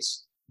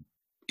States.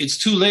 It's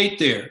too late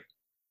there.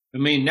 I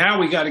mean, now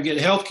we got to get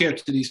health care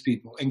to these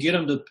people and get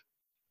them to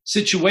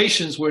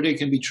situations where they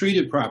can be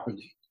treated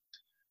properly.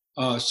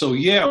 So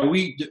yeah,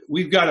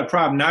 we've got a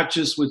problem not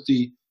just with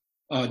the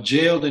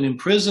jailed and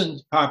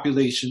imprisoned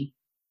population.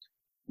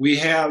 We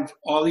have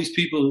all these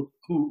people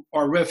who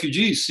are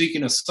refugees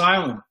seeking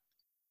asylum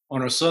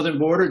on our southern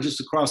border, just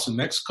across from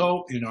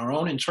Mexico, in our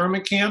own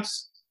internment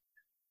camps,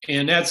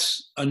 and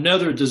that's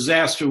another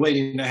disaster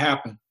waiting to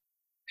happen.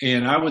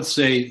 And I would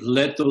say,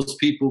 let those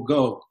people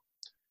go.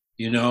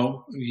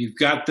 You've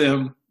got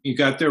them, you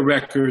got their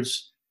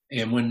records.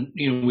 And when,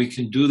 we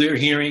can do their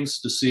hearings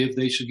to see if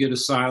they should get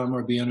asylum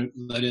or be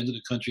let into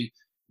the country,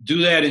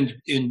 do that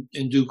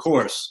in due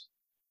course.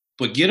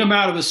 But get them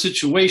out of a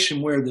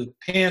situation where the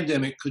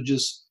pandemic could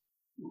just,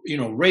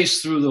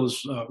 race through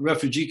those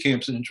refugee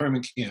camps and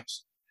internment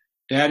camps.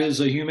 That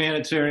is a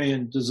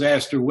humanitarian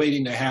disaster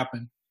waiting to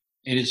happen.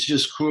 And it's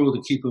just cruel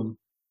to keep them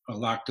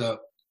locked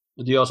up.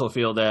 Do you also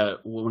feel that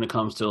when it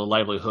comes to the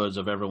livelihoods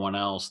of everyone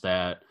else,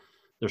 that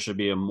there should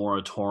be a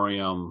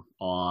moratorium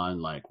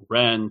on like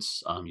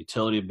rents,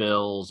 utility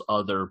bills,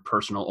 other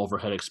personal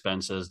overhead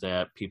expenses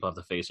that people have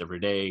to face every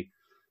day?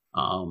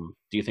 Do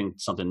you think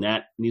something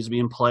that needs to be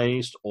in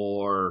place,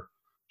 or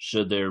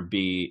should there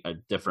be a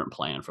different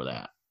plan for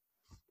that?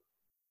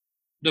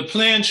 The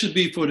plan should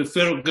be for the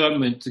federal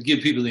government to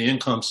give people the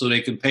income so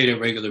they can pay their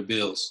regular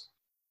bills,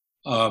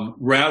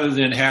 rather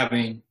than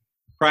having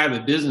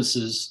private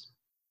businesses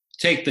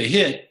take the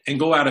hit and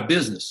go out of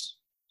business.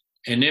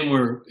 And then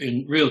we're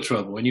in real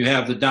trouble. And you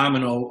have the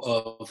domino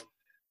of,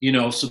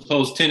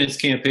 suppose tenants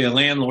can't pay a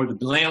landlord,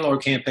 the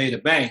landlord can't pay the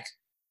bank.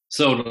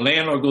 So the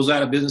landlord goes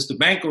out of business, the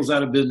bank goes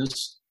out of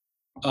business,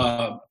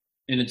 and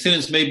the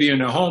tenants may be in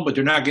their home, but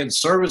they're not getting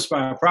serviced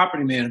by a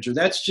property manager.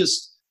 That's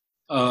just,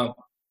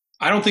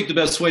 I don't think the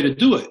best way to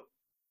do it.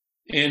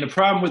 And the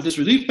problem with this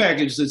relief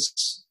package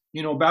that's,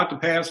 about to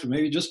pass or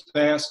maybe just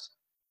passed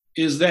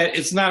is that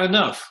it's not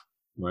enough.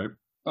 Right.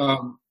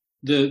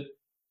 The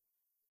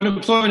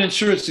unemployment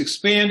insurance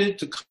expanded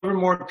to cover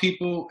more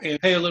people and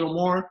pay a little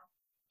more,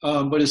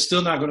 but it's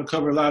still not going to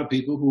cover a lot of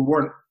people who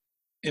weren't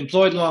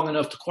employed long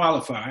enough to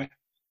qualify.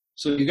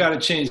 So you got to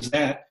change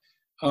that.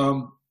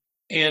 And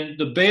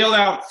the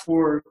bailout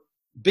for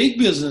big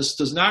business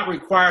does not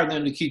require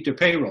them to keep their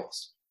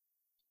payrolls.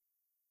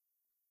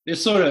 They're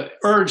sort of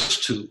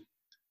urged to.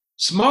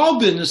 Small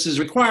business is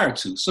required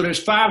to. So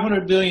there's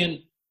 $500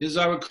 billion, as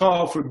I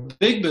recall, for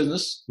big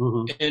business,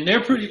 and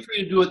they're pretty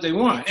free to do what they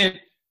want. And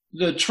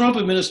the Trump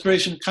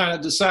administration kind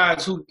of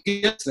decides who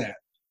gets that,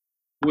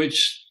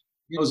 which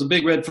is a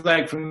big red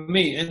flag for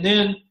me. And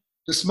then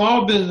the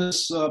small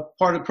business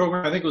part of the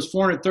program, I think it was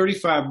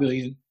 $435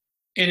 billion,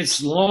 and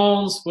it's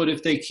loans, but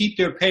if they keep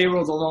their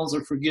payroll, the loans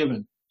are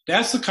forgiven.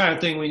 That's the kind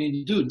of thing we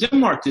need to do.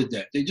 Denmark did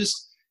that.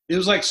 It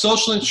was like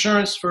social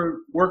insurance for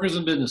workers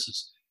and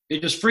businesses. They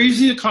just freeze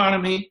the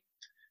economy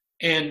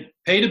and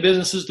pay the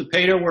businesses to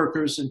pay their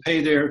workers and pay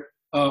their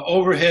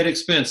overhead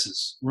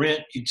expenses,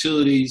 rent,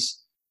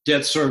 utilities,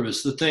 debt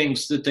service, the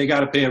things that they got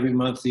to pay every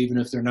month, even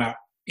if they're not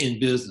in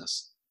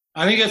business.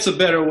 I think that's a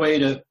better way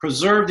to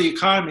preserve the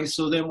economy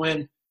so that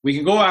when we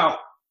can go out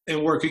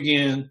and work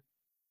again,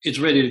 it's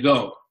ready to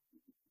go.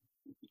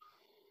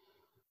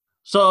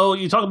 So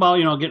you talk about,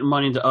 getting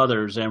money to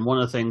others. And one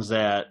of the things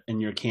that in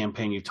your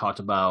campaign you talked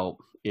about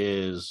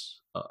is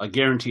a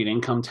guaranteed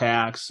income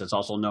tax. It's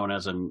also known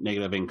as a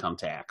negative income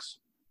tax.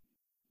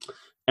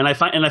 And I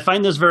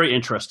find this very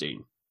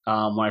interesting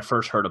when I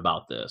first heard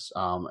about this.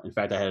 In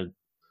fact, I had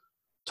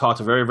talked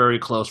to a very, very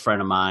close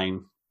friend of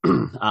mine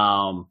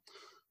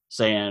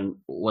saying,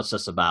 what's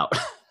this about?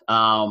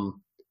 My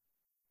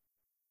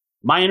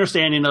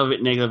understanding of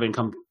it, negative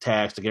income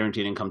tax, the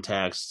guaranteed income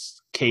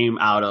tax, came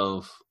out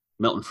of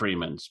Milton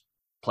Friedman's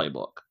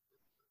playbook.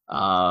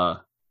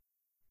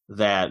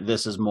 That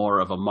this is more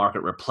of a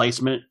market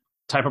replacement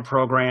type of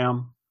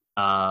program.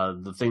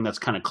 The thing that's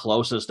kind of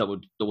closest to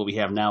what we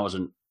have now is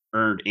an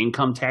earned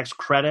income tax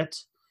credit.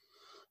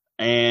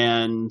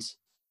 And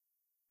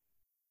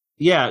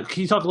yeah,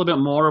 can you talk a little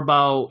bit more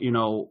about,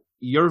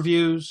 your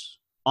views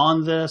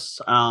on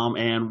this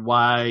and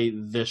why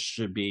this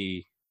should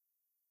be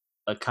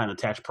a kind of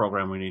tax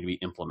program we need to be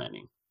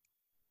implementing?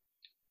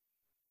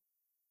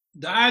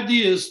 The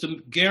idea is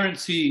to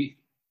guarantee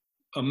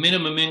a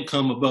minimum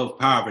income above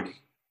poverty.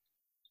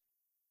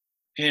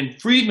 And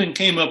Friedman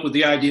came up with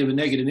the idea of a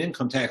negative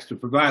income tax to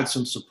provide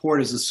some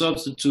support as a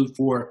substitute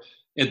for,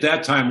 at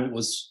that time, it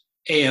was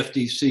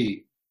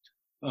AFDC,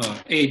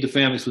 Aid to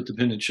Families with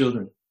Dependent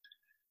Children.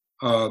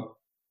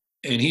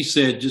 And he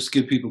said, just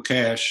give people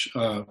cash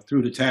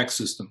through the tax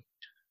system,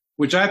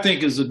 which I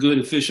think is a good,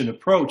 efficient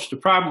approach. The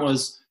problem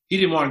was he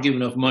didn't want to give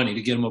enough money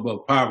to get them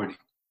above poverty.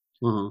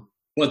 Mm-hmm.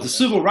 But the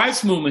civil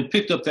rights movement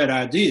picked up that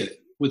idea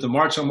with the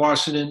March on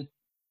Washington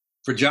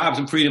for Jobs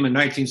and Freedom in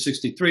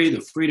 1963,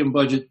 the Freedom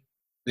Budget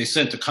they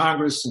sent to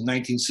Congress in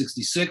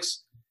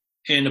 1966,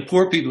 and the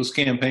Poor People's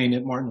Campaign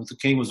that Martin Luther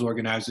King was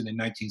organizing in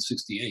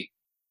 1968.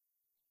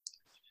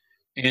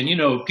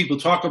 And, people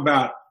talk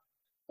about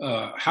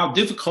how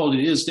difficult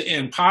it is to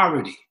end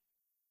poverty.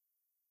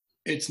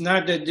 It's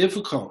not that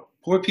difficult.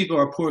 Poor people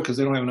are poor because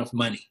they don't have enough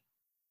money.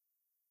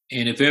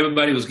 And if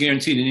everybody was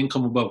guaranteed an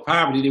income above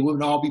poverty, they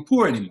wouldn't all be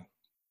poor anymore.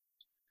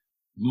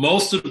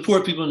 Most of the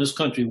poor people in this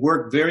country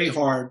work very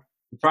hard.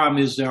 The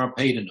problem is they aren't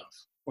paid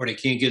enough or they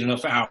can't get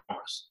enough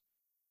hours.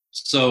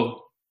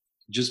 So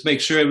just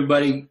make sure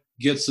everybody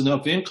gets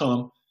enough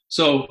income.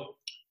 So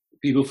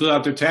people fill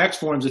out their tax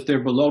forms. If they're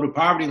below the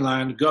poverty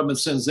line, the government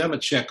sends them a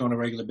check on a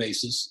regular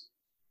basis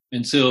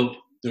until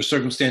their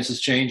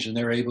circumstances change and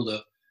they're able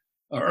to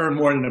earn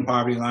more than the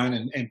poverty line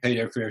and pay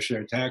their fair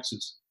share of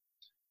taxes.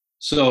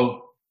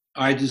 So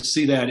I just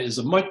see that as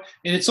and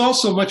it's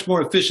also much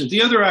more efficient.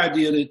 The other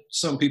idea that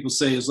some people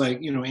say is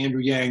like,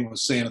 Andrew Yang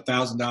was saying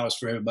 $1,000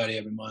 for everybody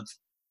every month.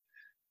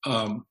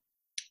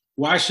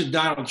 Why should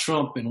Donald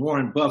Trump and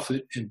Warren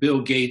Buffett and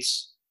Bill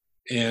Gates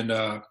and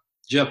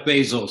Jeff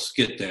Bezos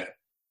get that?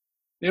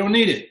 They don't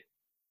need it.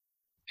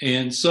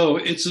 And so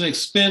it's an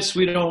expense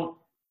we don't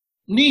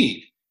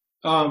need.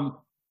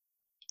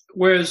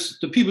 Whereas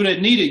the people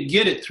that need it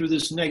get it through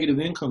this negative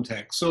income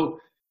tax. So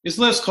it's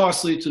less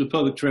costly to the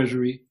public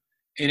treasury,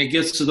 and it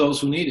gets to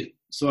those who need it.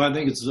 So I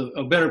think it's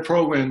a better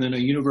program than a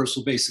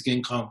universal basic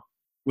income,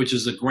 which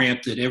is a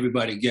grant that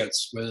everybody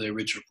gets, whether they're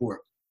rich or poor.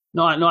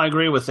 No, I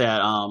agree with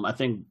that. I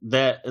think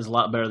that is a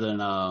lot better than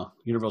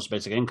universal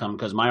basic income,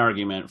 because my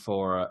argument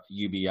for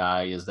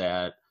UBI is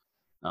that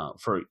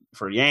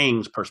for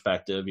Yang's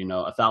perspective,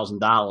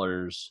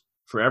 $1,000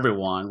 for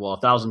everyone. Well,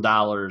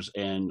 $1,000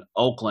 in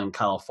Oakland,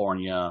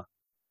 California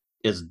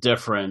is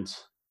different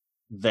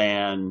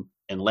than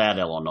in Ladd,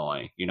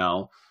 Illinois,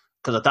 because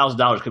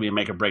 $1,000 could be a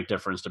make or break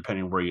difference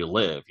depending where you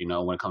live,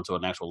 when it comes to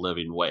an actual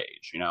living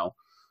wage,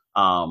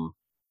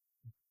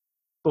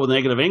 But with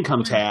negative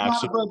income tax,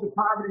 it's not above the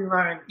poverty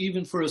line,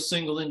 even for a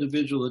single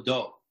individual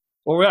adult.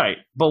 Well, right.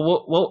 But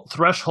what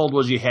threshold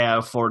would you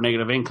have for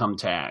negative income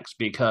tax?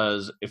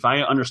 Because if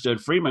I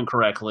understood Friedman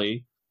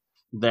correctly,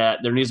 that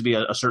there needs to be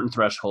a certain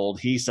threshold.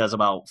 He says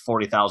about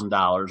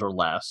 $40,000 or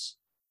less.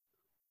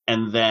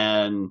 And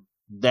then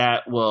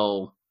that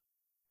will,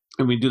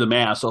 and we do the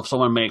math. So if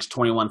someone makes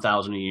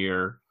 $21,000 a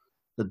year,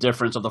 the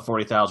difference of the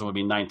 $40,000 would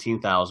be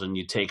 $19,000.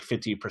 You take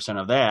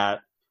 50% of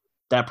that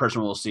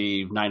person will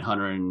receive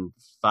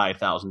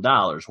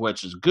 $905,000,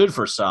 which is good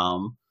for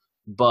some,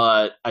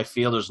 but I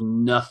feel there's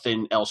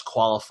nothing else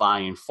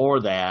qualifying for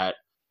that,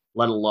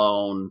 let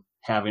alone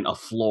having a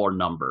floor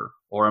number.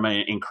 Or am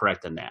I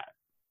incorrect in that?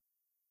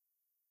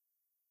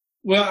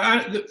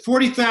 Well,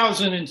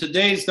 40,000 in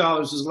today's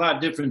dollars is a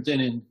lot different than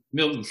in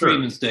Milton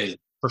Friedman's days.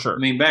 For sure. I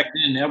mean, back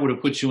then that would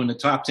have put you in the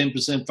top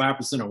 10%, 5%,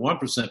 or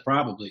 1%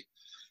 probably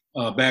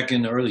back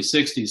in the early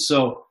 60s.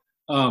 So,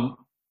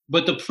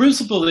 but the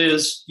principle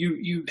is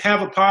you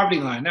have a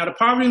poverty line. Now, the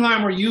poverty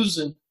line we're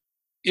using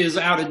is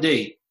out of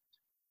date.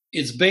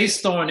 It's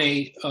based on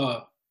a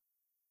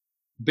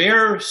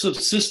bare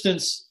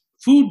subsistence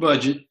food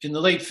budget in the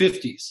late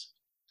 50s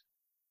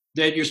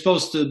that you're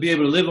supposed to be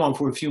able to live on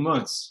for a few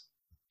months.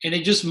 And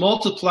they just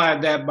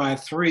multiplied that by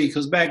 3,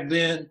 because back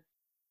then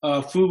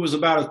food was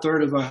about a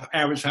third of an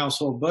average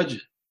household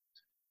budget.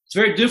 It's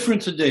very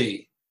different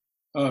today.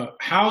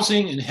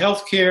 Housing and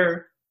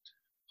healthcare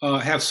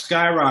have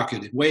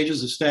skyrocketed.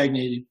 Wages have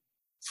stagnated.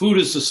 Food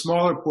is a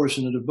smaller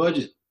portion of the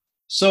budget.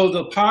 So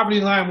the poverty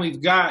line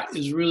we've got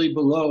is really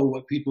below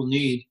what people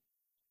need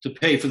to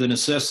pay for the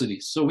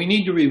necessities. So we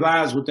need to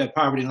revise what that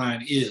poverty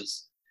line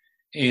is.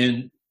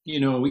 And,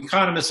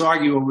 economists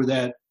argue over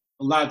that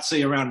a lot,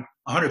 say around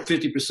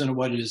 150% of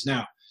what it is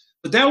now.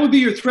 But that would be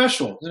your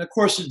threshold. And of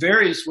course, it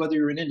varies whether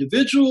you're an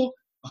individual,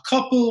 a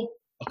couple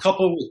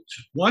with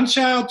 1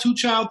 child, 2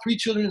 child, 3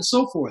 children, and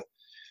so forth.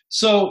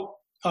 So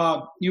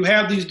you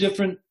have these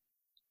different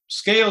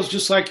scales,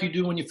 just like you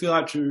do when you fill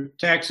out your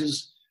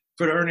taxes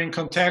for the earned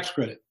income tax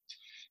credit.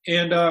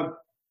 And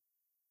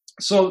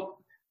so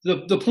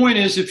the point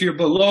is, if you're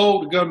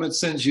below, the government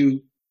sends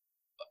you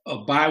a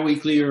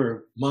biweekly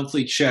or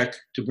monthly check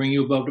to bring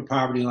you above the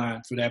poverty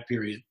line for that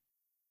period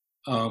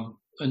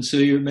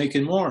until you're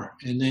making more.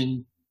 And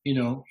then,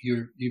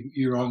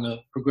 you're on the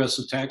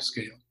progressive tax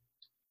scale,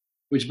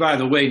 which, by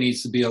the way,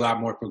 needs to be a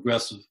lot more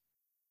progressive.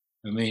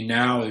 I mean,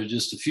 now there's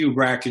just a few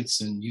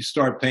brackets and you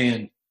start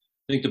paying,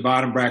 I think the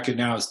bottom bracket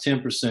now is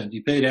 10%.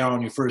 You pay that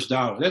on your first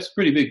dollar. That's a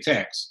pretty big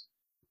tax.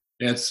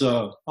 That's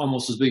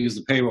almost as big as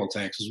the payroll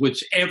taxes,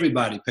 which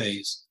everybody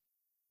pays,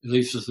 at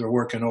least if they're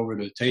working over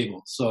the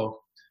table. So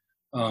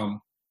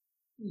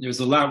there's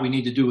a lot we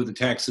need to do with the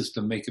tax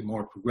system, make it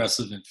more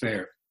progressive and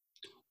fair.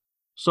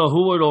 So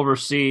who would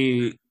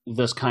oversee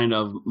this kind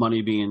of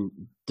money being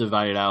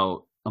divided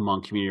out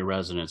among community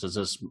residents? Is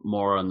this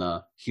more on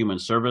the human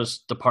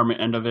service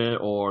department end of it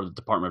or the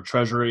Department of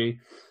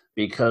Treasury?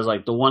 Because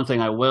the one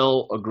thing I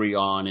will agree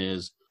on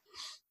is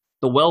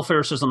the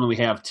welfare system that we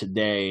have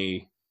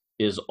today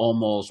is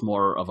almost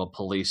more of a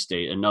police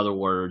state. In other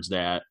words,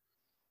 that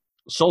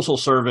social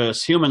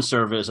service, human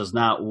service is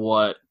not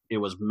what it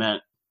was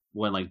meant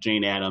when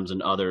Jane Addams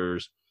and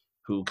others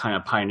who kind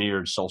of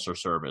pioneered social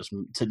service.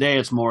 Today,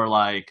 it's more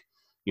like,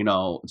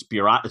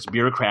 it's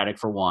bureaucratic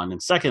for one.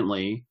 And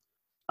secondly,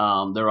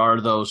 there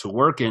are those who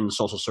work in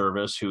social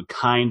service who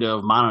kind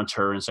of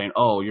monitor and saying,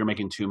 oh, you're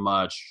making too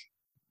much.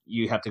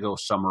 You have to go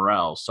somewhere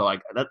else. So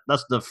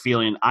that's the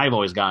feeling I've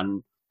always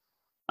gotten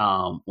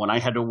when I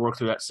had to work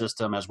through that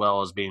system, as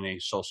well as being a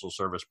social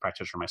service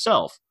practitioner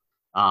myself,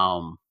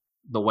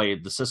 the way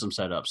the system's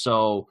set up.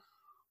 So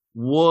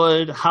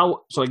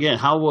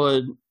how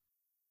would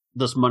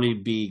this money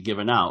be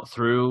given out?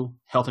 Through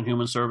Health and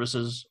Human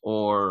Services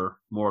or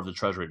more of the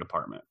Treasury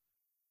Department?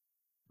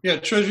 Yeah,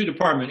 Treasury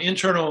Department,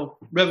 Internal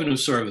Revenue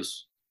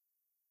Service.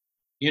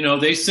 You know,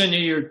 they send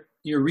you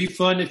your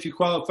refund if you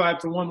qualify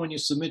for one when you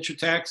submit your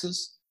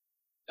taxes.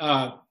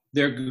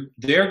 They're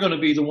going to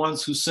be the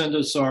ones who send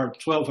us our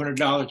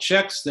 $1,200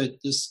 checks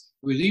that this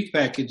relief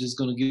package is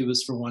going to give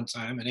us for one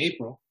time in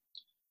April.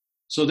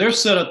 So they're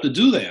set up to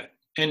do that,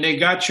 and they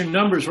got your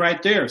numbers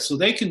right there, so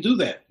they can do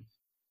that.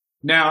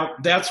 Now,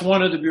 that's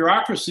one of the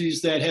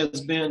bureaucracies that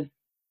has been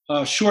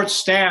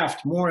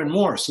short-staffed more and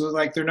more. So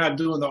like they're not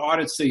doing the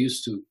audits they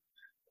used to,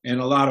 and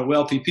a lot of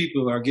wealthy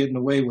people are getting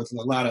away with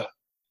a lot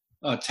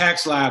of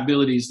tax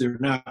liabilities they're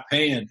not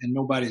paying, and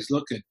nobody's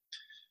looking.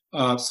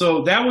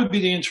 So that would be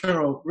the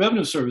Internal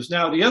Revenue Service.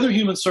 Now, the other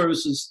human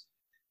services,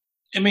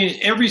 I mean,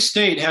 every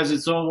state has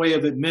its own way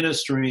of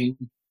administering,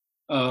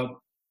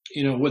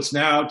 what's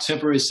now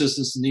temporary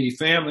assistance to needy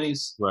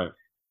families, right,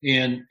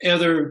 and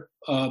other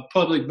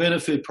public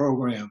benefit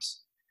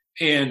programs.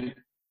 And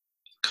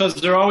because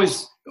they're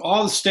always,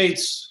 all the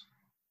states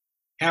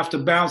have to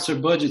balance their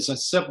budgets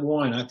except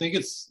one. I think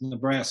it's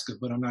Nebraska,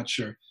 but I'm not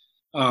sure.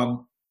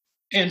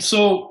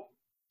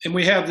 And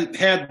we have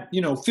had,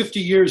 50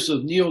 years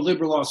of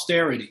neoliberal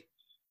austerity.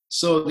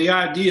 So the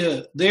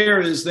idea there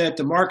is that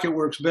the market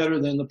works better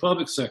than the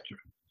public sector.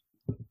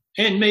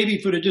 And maybe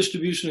for the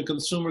distribution of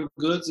consumer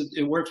goods,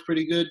 it works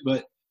pretty good,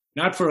 but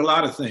not for a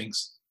lot of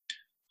things.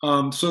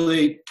 So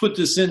they put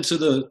this into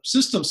the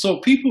system. So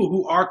people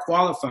who are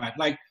qualified,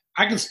 like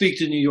I can speak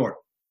to New York.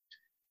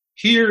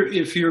 Here,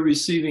 if you're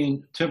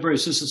receiving temporary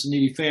assistance to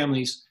needy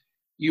families,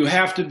 you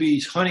have to be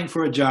hunting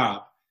for a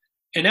job.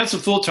 And that's a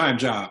full-time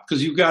job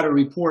because you've got to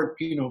report,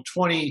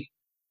 20,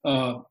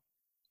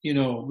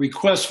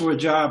 requests for a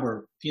job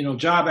or,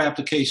 job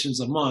applications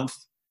a month.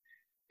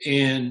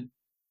 And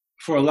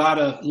for a lot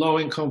of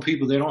low-income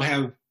people, they don't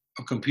have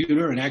a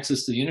computer and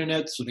access to the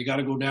internet, so they got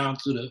to go down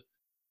to the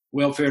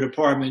welfare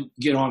department,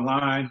 get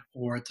online,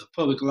 or at the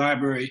public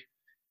library.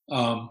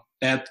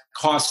 That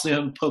costs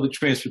them public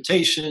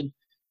transportation.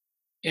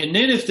 And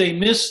then if they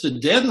miss the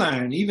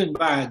deadline, even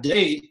by a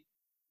day,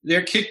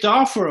 they're kicked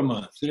off for a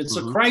month, and it's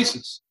a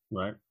crisis.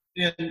 Right.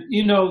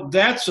 And,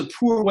 that's a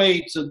poor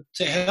way to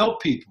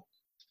help people.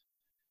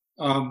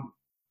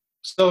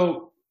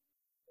 So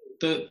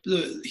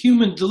the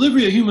human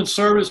delivery of human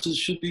services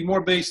should be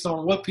more based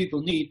on what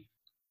people need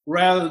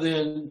rather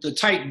than the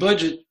tight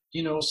budget,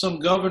 some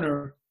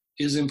governor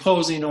is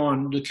imposing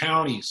on the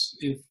counties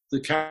if the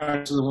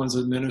counties are the ones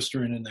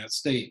administering in that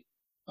state.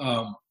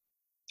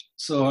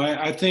 So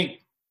I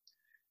think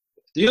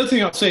the other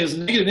thing I'll say is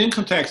negative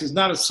income tax is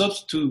not a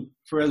substitute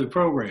for other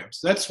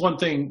programs. That's one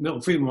thing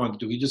Milton Friedman wanted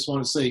to do. He just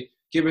wanted to say,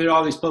 get rid of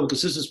all these public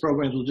assistance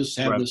programs, we'll just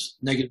have this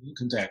negative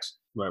income tax.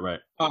 Right.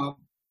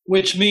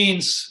 Which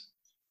means,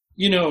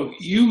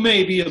 you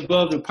may be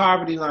above the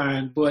poverty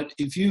line, but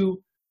if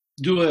you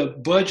do a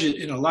budget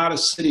in a lot of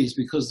cities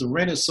because the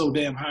rent is so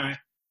damn high,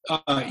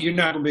 you're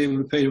not going to be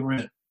able to pay the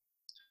rent.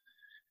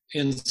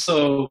 And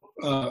so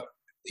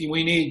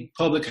we need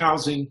public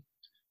housing.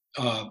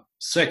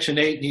 Section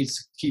 8 needs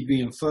to keep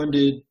being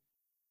funded.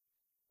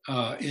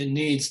 It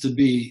needs to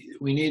be,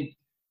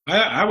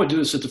 I would do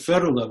this at the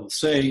federal level,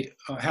 say,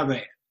 have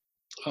an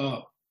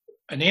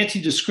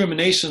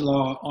anti-discrimination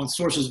law on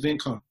sources of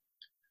income.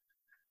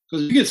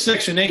 Because if you get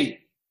Section 8,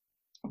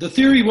 the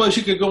theory was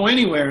you could go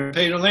anywhere and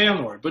pay the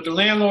landlord, but the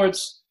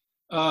landlords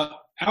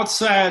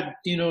outside,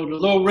 the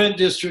low rent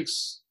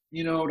districts,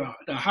 the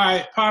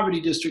high poverty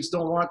districts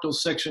don't want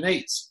those Section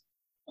 8s.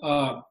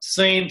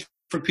 Same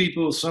for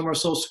people, some are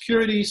Social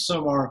Security,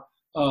 some are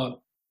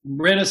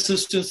rent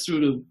assistance through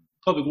the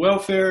public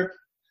welfare,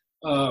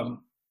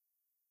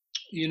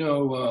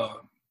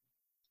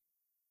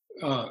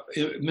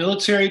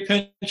 military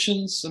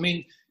pensions. I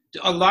mean,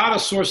 a lot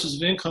of sources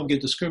of income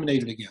get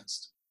discriminated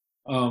against.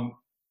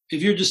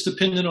 If you're just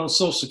dependent on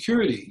Social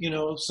Security,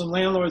 some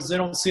landlords, they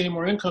don't see any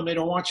more income, they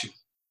don't want you.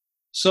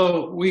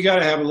 So we got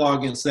to have a law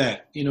against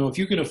that. If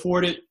you can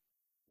afford it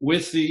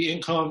with the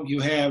income you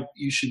have,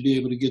 you should be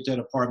able to get that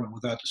apartment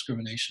without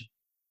discrimination.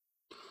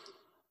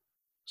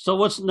 So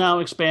let's now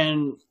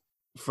expand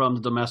from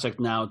the domestic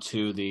now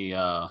to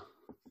the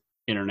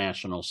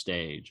international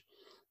stage.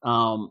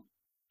 Besides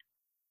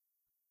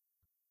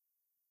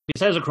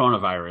the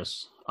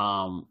coronavirus,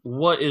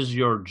 what is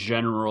your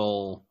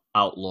general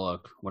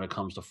outlook when it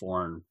comes to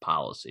foreign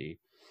policy?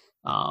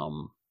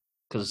 Because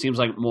it seems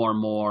like more and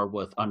more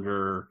with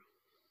under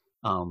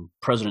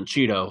President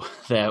Cheeto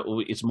that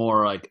it's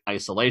more like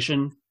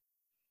isolation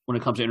when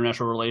it comes to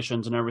international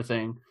relations and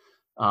everything.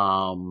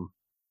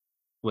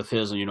 With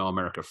his,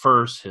 America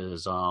First,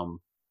 his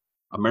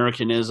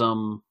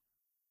Americanism,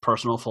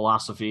 personal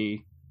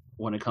philosophy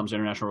when it comes to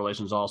international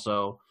relations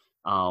also.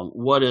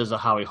 What is a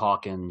Howie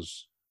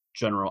Hawkins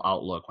general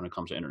outlook when it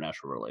comes to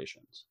international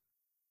relations?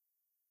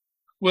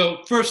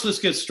 Well, first, let's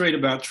get straight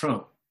about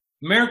Trump.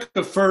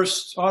 America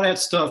First, all that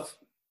stuff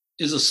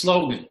is a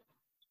slogan.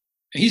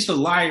 He's the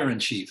liar in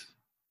chief.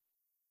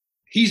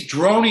 He's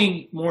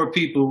droning more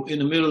people in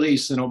the Middle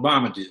East than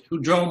Obama did,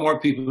 who droned more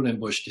people than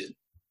Bush did.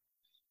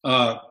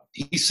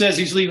 He says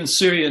he's leaving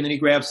Syria and then he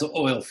grabs the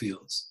oil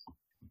fields.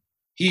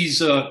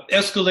 He's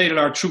escalated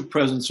our troop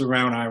presence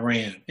around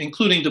Iran,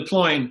 including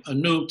deploying a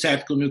new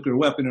tactical nuclear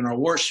weapon in our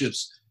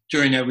warships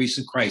during that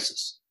recent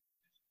crisis.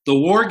 The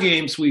war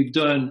games we've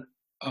done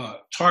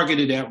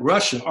targeted at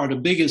Russia are the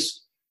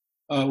biggest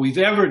we've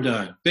ever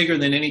done, bigger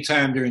than any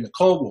time during the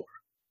Cold War.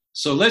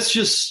 So let's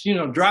just,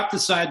 drop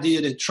this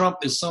idea that Trump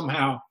is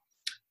somehow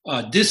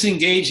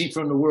disengaging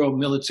from the world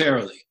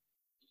militarily.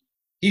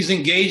 He's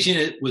engaging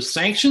it with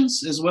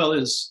sanctions as well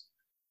as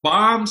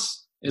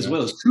bombs, as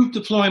well as troop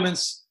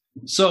deployments.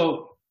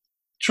 So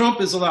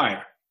Trump is a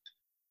liar.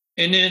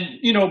 And then,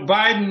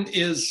 Biden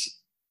is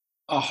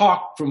a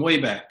hawk from way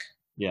back.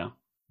 Yeah.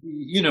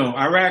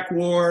 Iraq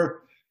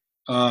war,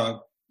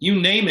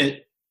 you name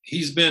it,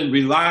 he's been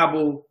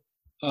reliable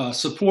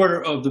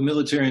supporter of the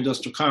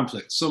military-industrial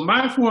complex. So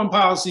my foreign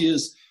policy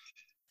is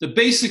the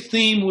basic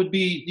theme would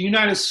be the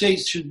United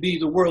States should be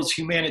the world's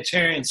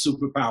humanitarian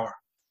superpower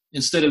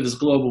instead of its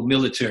global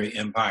military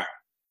empire.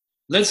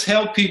 Let's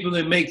help people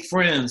and make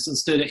friends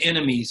instead of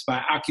enemies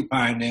by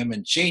occupying them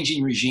and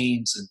changing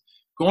regimes and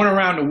going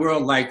around the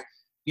world like,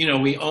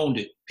 we owned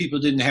it. People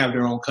didn't have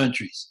their own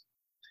countries.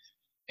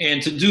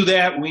 And to do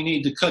that, we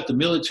need to cut the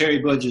military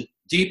budget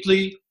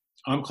deeply.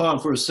 I'm calling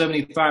for a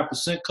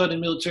 75% cut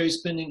in military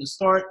spending to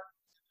start.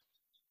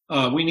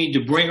 We need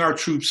to bring our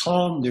troops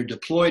home. They're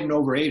deployed in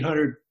over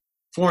 800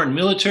 foreign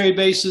military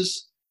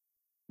bases.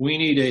 We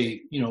need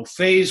a,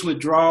 phased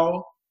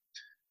withdrawal.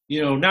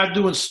 Not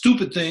doing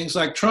stupid things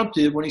like Trump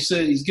did when he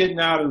said he's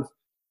getting out of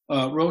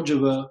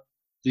Rojava,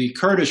 the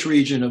Kurdish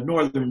region of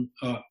north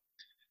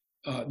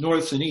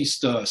and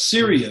east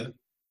Syria,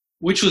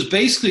 which was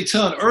basically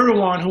telling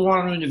Erdogan, who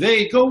wanted to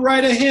invade, go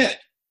right ahead.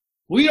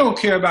 We don't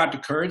care about the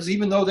Kurds,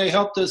 even though they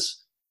helped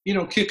us,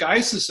 kick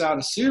ISIS out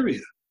of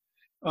Syria.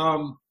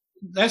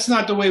 That's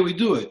not the way we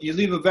do it. You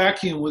leave a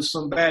vacuum with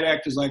some bad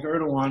actors like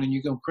Erdogan, and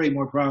you're going to create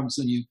more problems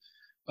than you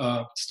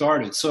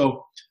started.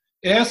 So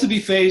it has to be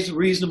phased,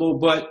 reasonable.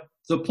 But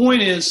the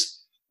point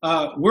is,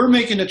 we're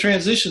making the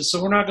transition,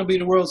 so we're not going to be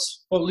the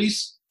world's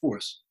police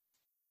force.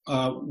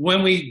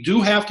 When we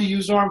do have to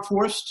use armed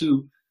force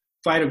to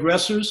fight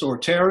aggressors or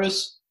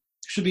terrorists,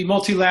 it should be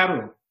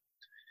multilateral.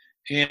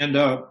 And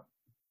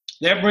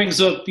that brings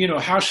up,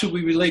 how should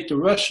we relate to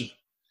Russia?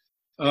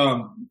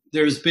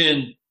 There's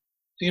been,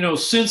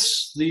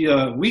 since the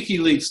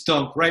WikiLeaks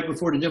dump right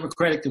before the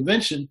Democratic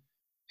Convention,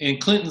 and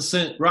Clinton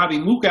sent Robbie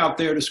Mook out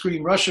there to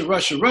scream Russia,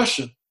 Russia,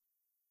 Russia.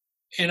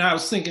 And I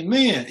was thinking,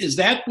 man, is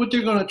that what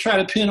they're going to try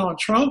to pin on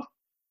Trump?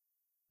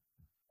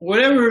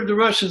 Whatever the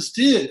Russians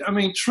did,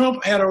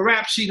 Trump had a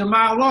rap sheet a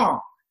mile long.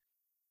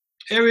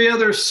 Every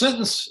other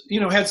sentence,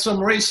 had some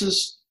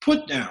racist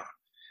put down.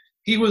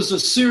 He was a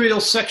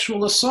serial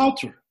sexual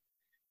assaulter.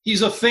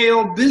 He's a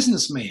failed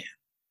businessman.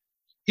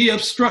 He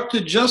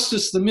obstructed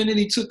justice the minute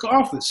he took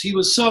office. He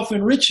was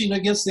self-enriching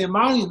against the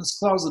emoluments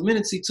clause the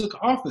minute he took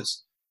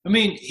office.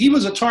 He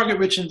was a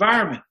target-rich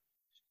environment.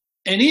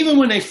 And even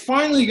when they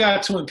finally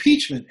got to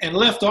impeachment and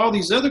left all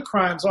these other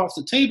crimes off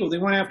the table, they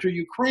went after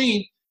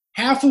Ukraine.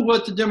 Half of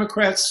what the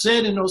Democrats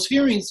said in those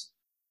hearings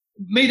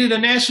made it a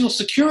national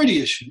security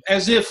issue,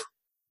 as if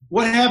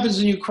what happens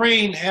in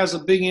Ukraine has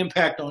a big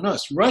impact on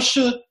us.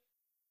 Russia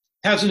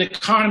has an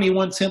economy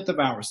 1/10 of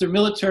ours. Their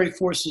military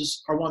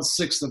forces are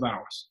 1/6 of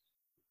ours.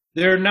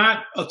 They're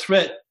not a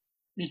threat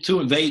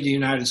to invade the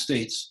United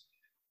States,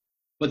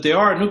 but they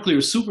are a nuclear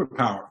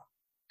superpower.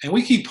 And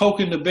we keep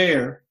poking the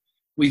bear.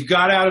 We've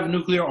got out of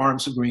nuclear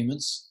arms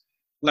agreements,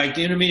 like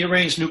the Intermediate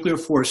Range Nuclear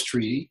Force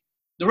Treaty.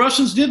 The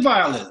Russians did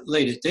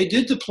violate it. They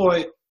did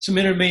deploy some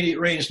intermediate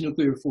range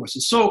nuclear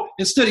forces. So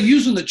instead of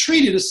using the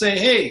treaty to say,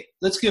 hey,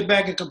 let's get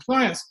back in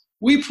compliance,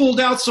 we pulled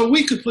out so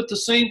we could put the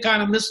same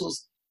kind of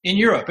missiles in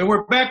Europe. And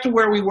we're back to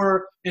where we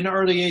were in the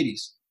early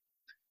 80s.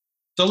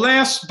 The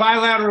last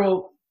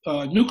bilateral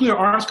nuclear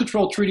arms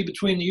control treaty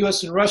between the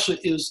U.S. and Russia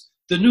is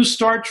the New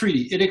START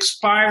Treaty. It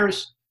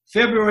expires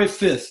February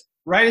 5th,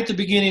 right at the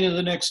beginning of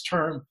the next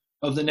term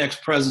of the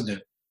next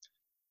president.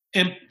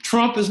 And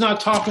Trump is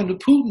not talking to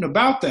Putin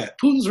about that.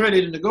 Putin's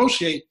ready to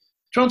negotiate.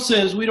 Trump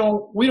says we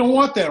don't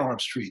want that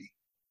arms treaty.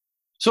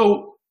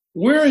 So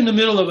we're in the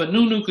middle of a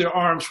new nuclear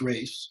arms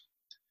race,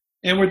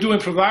 and we're doing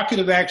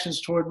provocative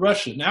actions toward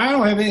Russia. Now, I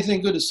don't have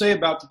anything good to say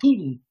about the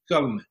Putin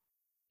government.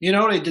 They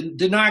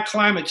deny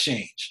climate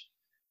change.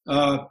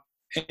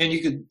 And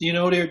you could,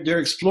 they're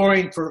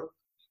exploring for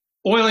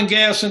oil and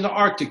gas in the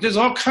Arctic. There's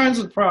all kinds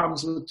of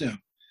problems with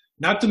them,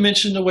 not to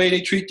mention the way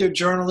they treat their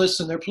journalists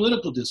and their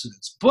political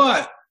dissidents.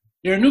 But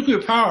they're a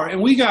nuclear power, and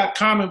we got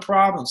common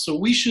problems, so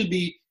we should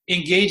be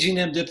engaging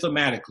them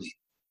diplomatically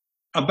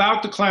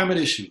about the climate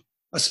issue,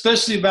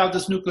 especially about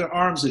this nuclear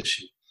arms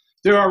issue.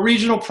 There are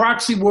regional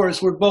proxy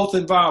wars we're both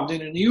involved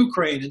in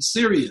Ukraine and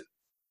Syria.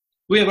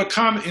 We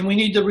have and we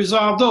need to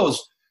resolve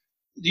those.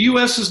 The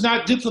U.S. is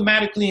not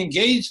diplomatically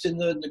engaged in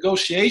the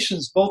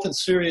negotiations, both in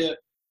Syria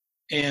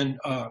and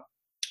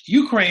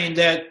Ukraine,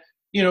 that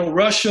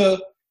Russia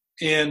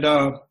and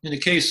in the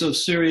case of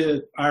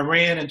Syria,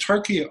 Iran and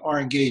Turkey are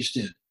engaged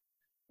in.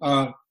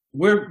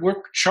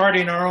 We're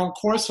charting our own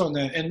course on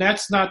that, and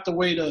that's not the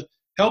way to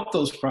help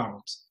those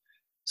problems.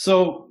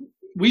 So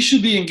we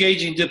should be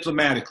engaging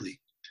diplomatically.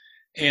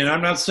 And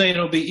I'm not saying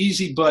it'll be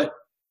easy, but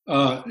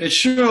it's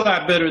sure a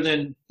lot better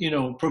than,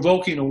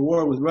 provoking a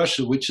war with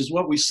Russia, which is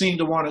what we seem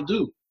to want to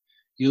do.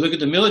 You look at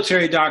the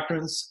military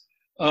doctrines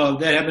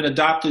that have been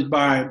adopted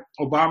by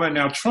Obama and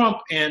now Trump,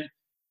 and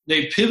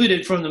they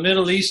pivoted from the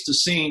Middle East to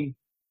seeing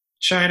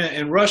China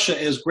and Russia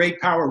as great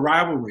power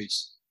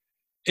rivalries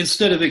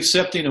instead of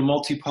accepting a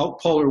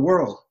multipolar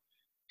world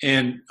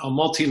and a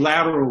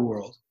multilateral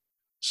world.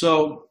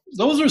 So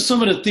those are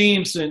some of the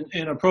themes and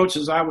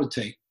approaches I would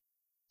take.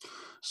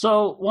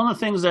 So one of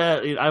the things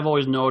that I've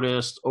always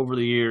noticed over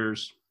the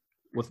years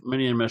with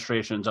many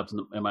administrations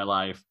in my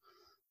life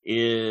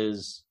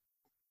is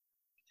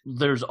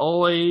there's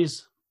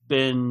always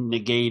been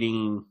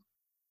negating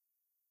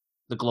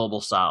the global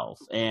South.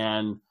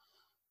 And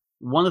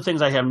one of the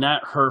things I have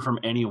not heard from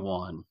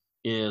anyone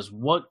is,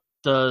 what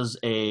does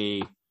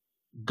a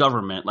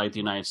government like the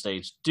United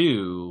States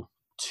do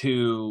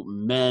to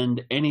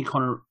mend any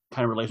kind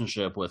of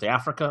relationship with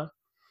Africa,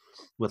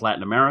 with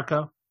Latin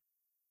America,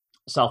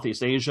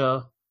 Southeast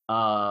Asia,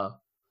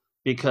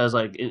 because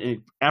like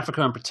in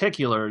Africa in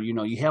particular,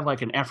 you have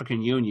like an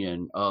African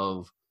Union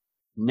of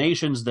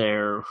nations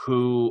there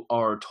who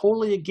are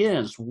totally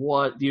against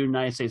what the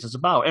United States is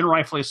about, and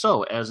rightfully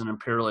so, as an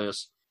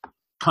imperialist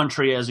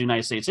country as the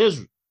United States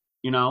is,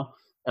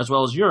 as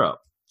well as Europe.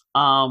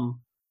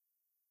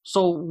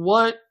 So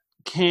what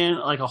can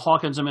like a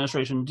Hawkins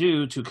administration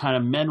do to kind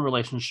of mend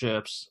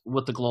relationships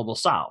with the global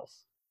South?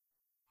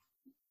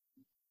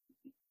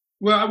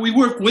 Well, we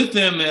work with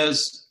them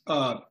as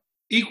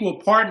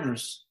equal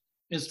partners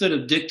instead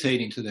of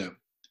dictating to them.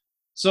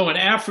 So in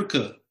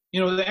Africa,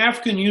 the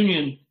African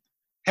Union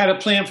had a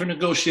plan for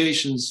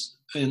negotiations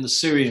in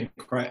the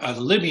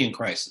Libyan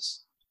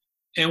crisis.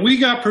 And we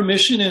got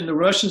permission, and the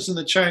Russians and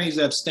the Chinese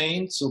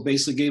abstained, so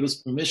basically gave us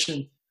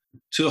permission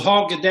to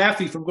halt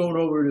Gaddafi from going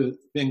over to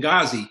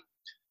Benghazi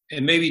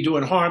and maybe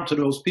doing harm to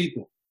those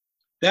people.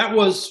 That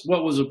was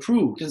what was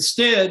approved.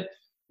 Instead,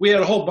 we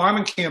had a whole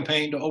bombing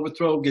campaign to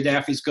overthrow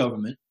Gaddafi's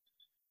government,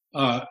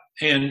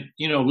 and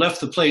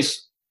left the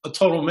place a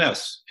total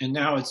mess. And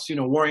now it's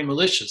warring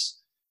militias.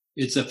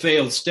 It's a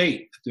failed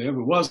state, if there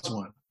ever was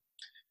one.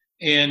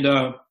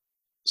 And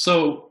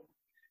so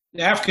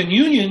the African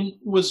Union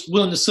was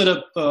willing to set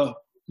up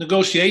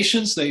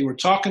negotiations. They were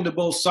talking to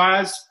both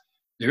sides.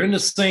 They're in the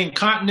same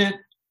continent,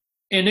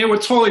 and they were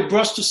totally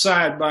brushed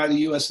aside by the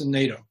U.S. and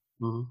NATO.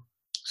 Mm-hmm.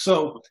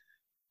 So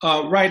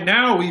right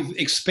now, we've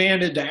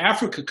expanded the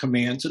Africa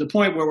Command to the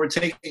point where we're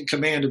taking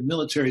command of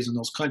militaries in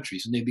those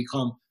countries, and they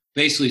become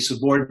basically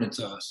subordinate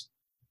to us.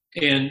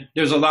 And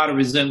there's a lot of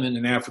resentment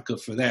in Africa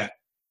for that.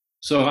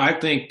 So I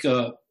think,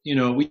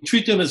 we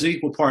treat them as an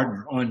equal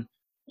partner on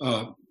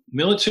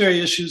military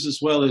issues as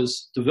well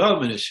as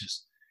development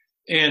issues.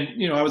 And,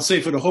 I would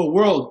say for the whole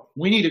world,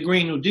 we need a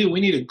Green New Deal.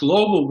 We need a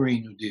global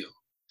Green New Deal.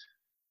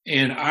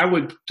 And I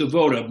would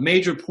devote a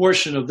major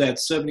portion of that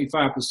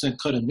 75%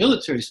 cut in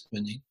military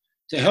spending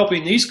to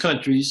helping these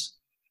countries,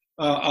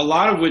 a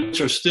lot of which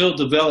are still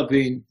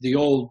developing the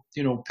old,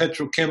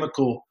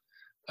 petrochemical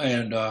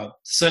and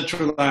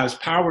centralized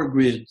power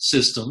grid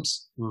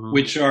systems, mm-hmm.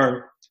 which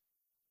are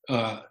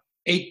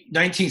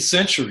 19th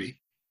century,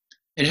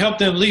 and help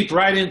them leap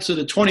right into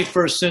the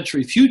 21st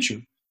century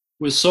future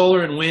with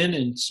solar and wind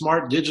and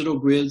smart digital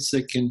grids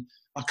that can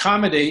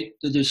accommodate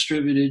the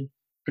distributed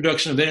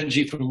production of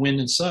energy from wind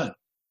and sun.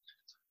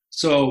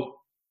 So,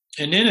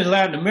 and then in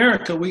Latin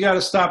America, we got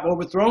to stop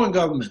overthrowing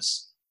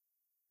governments.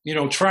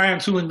 Trying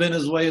to in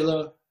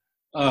Venezuela.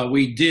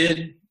 We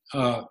did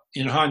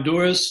in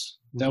Honduras.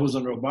 That was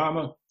under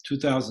Obama,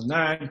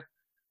 2009.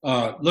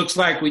 Looks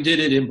like we did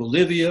it in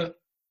Bolivia,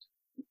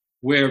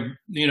 where,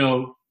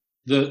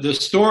 the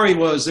story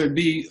was there'd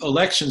be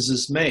elections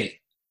this May.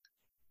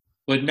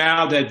 But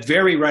now that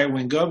very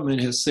right-wing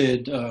government has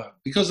said,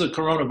 because of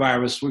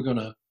coronavirus, we're going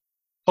to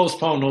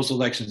postpone those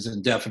elections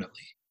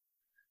indefinitely.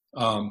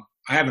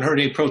 I haven't heard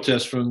any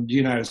protests from the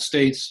United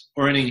States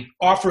or any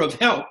offer of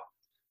help.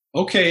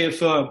 Okay,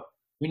 if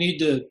we need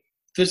to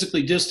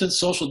physically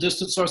social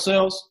distance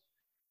ourselves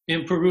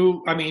in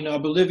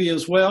Bolivia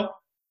as well,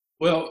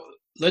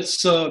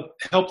 let's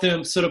help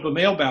them set up a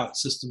mail ballot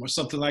system or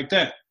something like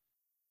that,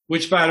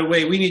 which, by the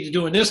way, we need to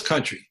do in this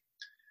country.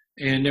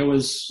 And there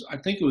was, I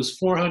think it was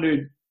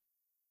 400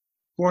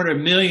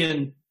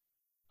 million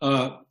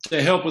to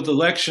help with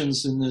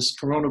elections in this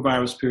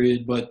coronavirus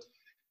period. But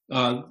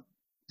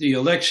the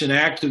election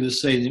activists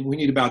say that we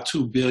need about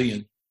 $2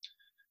 billion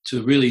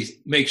to really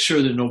make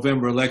sure the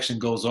November election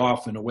goes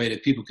off in a way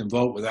that people can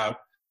vote without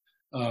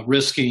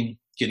risking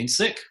getting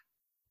sick.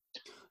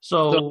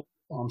 So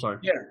I'm sorry.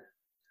 Yeah.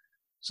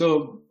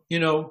 So,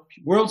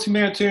 world's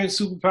humanitarian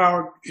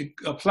superpower, it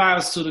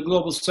applies to the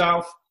global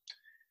South.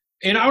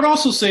 And I would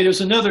also say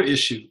there's another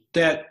issue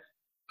that,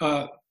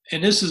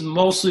 and this is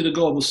mostly the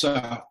global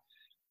South,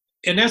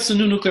 and that's the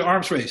new nuclear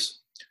arms race.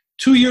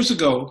 2 years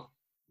ago,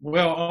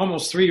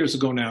 almost 3 years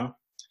ago now,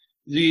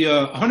 the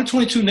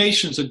 122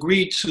 nations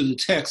agreed to the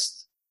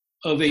text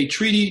of a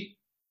treaty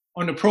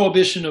on the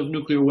prohibition of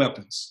nuclear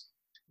weapons.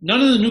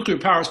 None of the nuclear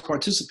powers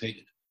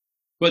participated.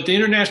 But the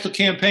International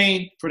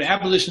Campaign for the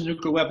Abolition of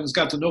Nuclear Weapons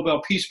got the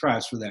Nobel Peace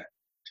Prize for that.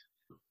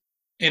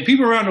 And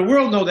people around the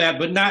world know that,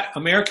 but not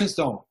Americans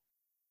don't.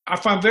 I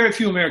find very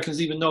few Americans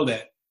even know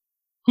that.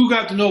 Who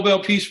got the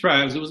Nobel Peace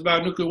Prize? It was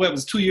about nuclear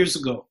weapons 2 years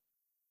ago.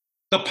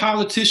 The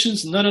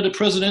politicians, none of the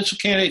presidential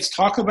candidates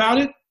talk about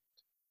it,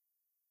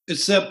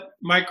 except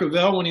Mike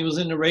Gravel when he was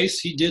in the race.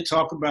 He did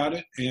talk about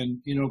it,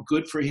 and,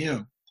 good for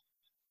him.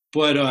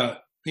 But,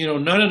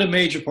 none of the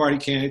major party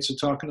candidates are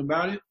talking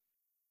about it.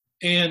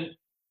 And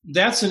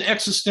that's an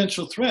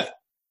existential threat.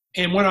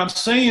 And what I'm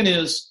saying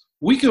is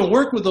we can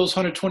work with those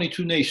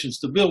 122 nations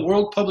to build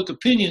world public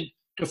opinion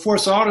to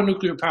force all the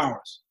nuclear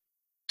powers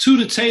to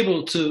the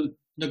table to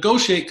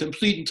negotiate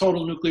complete and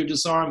total nuclear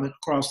disarmament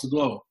across the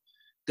globe.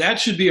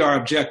 That should be our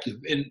objective.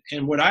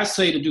 And what I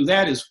say to do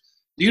that is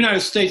the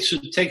United States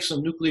should take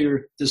some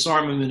nuclear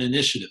disarmament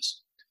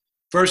initiatives.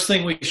 First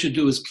thing we should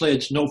do is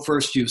pledge no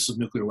first use of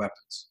nuclear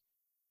weapons.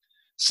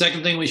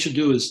 Second thing we should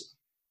do is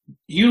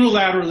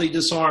unilaterally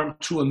disarm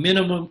to a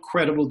minimum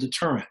credible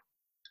deterrent.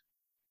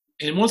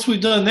 And once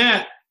we've done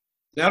that,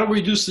 that'll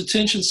reduce the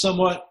tension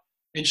somewhat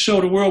and show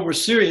the world we're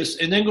serious,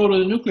 and then go to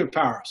the nuclear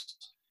powers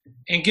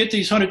and get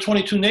these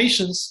 122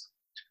 nations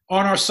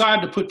on our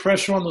side to put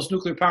pressure on those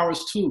nuclear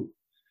powers too.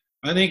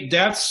 I think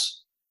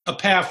that's a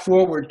path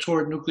forward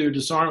toward nuclear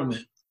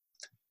disarmament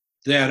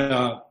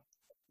that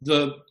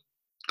the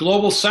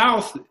global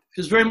South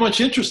is very much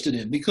interested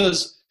in,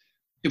 because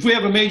if we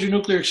have a major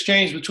nuclear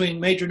exchange between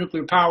major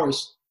nuclear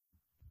powers,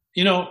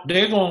 they're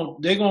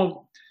going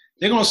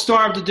to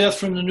starve to death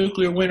from the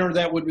nuclear winter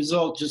that would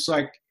result, just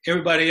like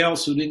everybody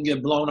else who didn't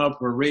get blown up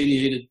or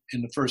radiated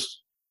in the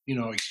first,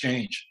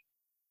 exchange.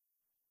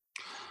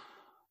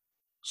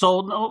 So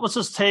let's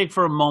just take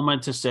for a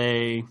moment to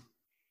say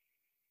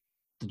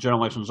the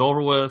general election's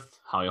over with.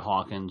 Howie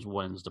Hawkins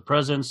wins the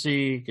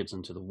presidency, gets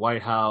into the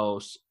White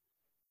House.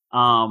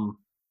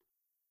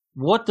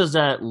 What does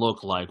that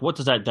look like? What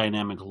does that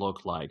dynamic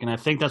look like? And I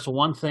think that's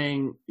one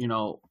thing,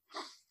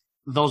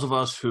 those of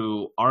us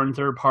who are in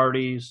third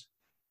parties,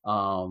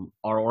 are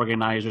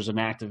organizers and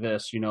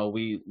activists,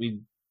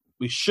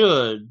 we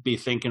should be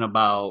thinking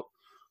about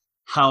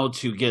how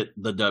to get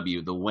the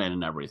W, the win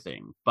and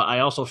everything. But I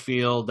also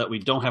feel that we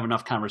don't have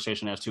enough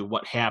conversation as to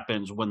what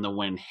happens when the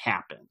win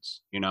happens,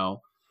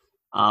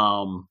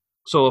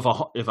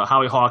 So if a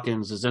Howie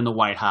Hawkins is in the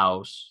White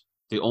House,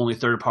 the only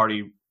third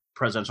party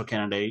presidential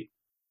candidate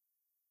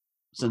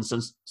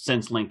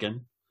since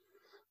Lincoln,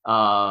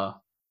 got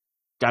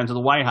into the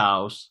White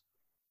House,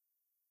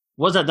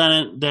 what does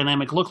that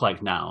dynamic look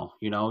like now?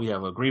 You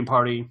have a Green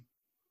Party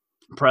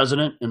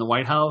president in the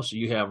White House.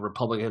 You have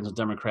Republicans and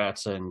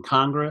Democrats in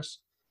Congress.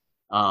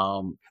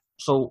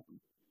 So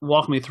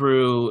walk me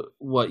through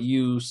what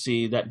you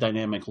see that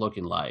dynamic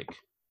looking like.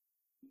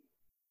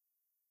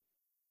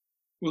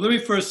 Well, let me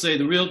first say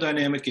the real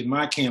dynamic in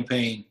my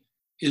campaign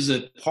is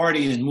a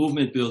party and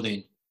movement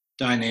building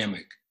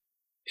dynamic.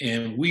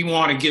 And we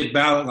want to get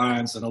ballot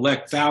lines and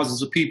elect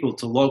thousands of people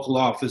to local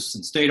office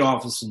and state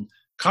office and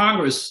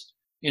Congress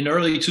in the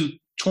early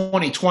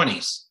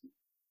 2020s.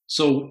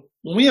 So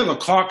when we have a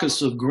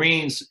caucus of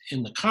Greens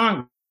in the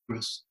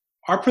Congress,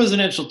 our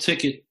presidential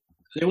ticket,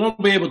 they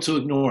won't be able to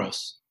ignore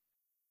us.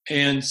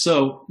 And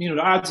so, the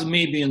odds of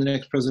me being the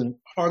next president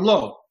are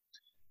low.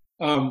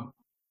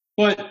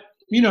 But,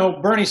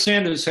 Bernie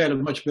Sanders had a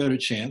much better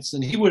chance,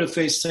 and he would have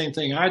faced the same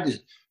thing I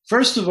did.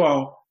 First of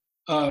all,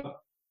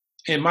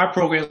 and my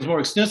program is more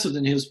extensive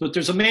than his, but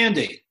there's a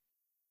mandate.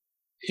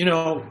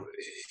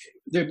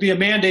 There'd be a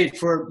mandate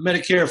for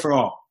Medicare for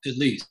all, at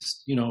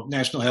least,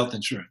 national health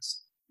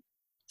insurance,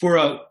 for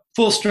a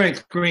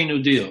full-strength Green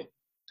New Deal.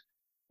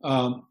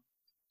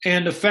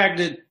 And the fact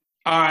that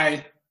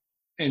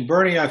and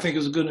Bernie, I think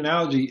is a good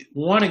analogy,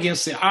 won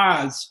against the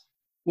odds,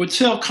 would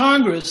tell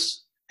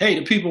Congress, hey,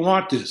 the people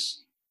want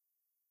this,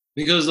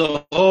 because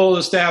the whole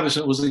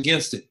establishment was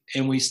against it,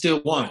 and we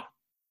still won.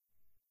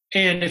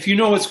 And if you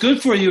know what's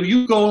good for you,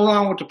 you go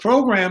along with the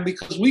program,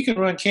 because we can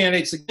run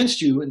candidates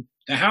against you in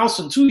the House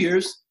in 2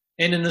 years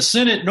and in the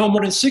Senate no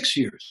more than 6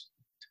 years.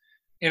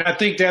 And I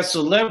think that's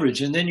the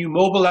leverage. And then you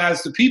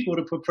mobilize the people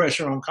to put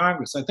pressure on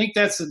Congress. I think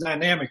that's the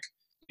dynamic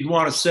you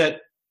want to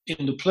set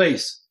into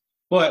place.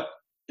 But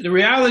the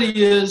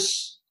reality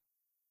is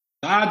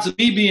the odds of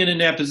me being in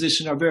that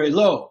position are very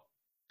low.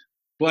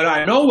 But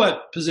I know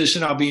what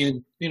position I'll be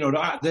in,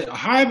 the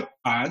high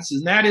odds,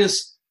 and that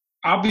is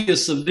I'll be a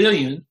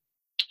civilian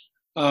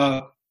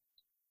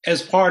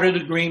as part of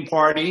the Green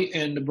Party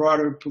and the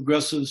broader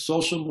progressive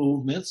social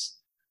movements.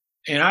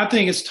 And I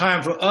think it's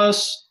time for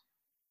us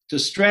to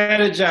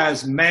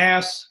strategize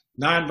mass,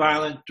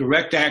 nonviolent,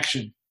 direct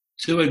action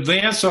to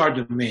advance our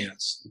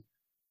demands.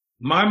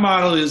 My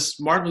model is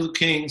Martin Luther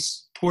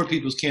King's Poor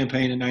People's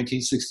Campaign in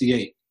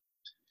 1968,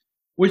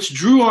 which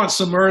drew on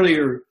some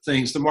earlier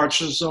things, the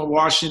Marches on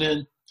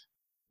Washington,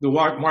 the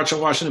March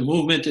on Washington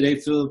movement that A.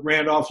 Philip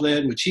Randolph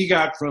led, which he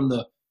got from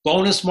the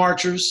bonus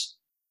marchers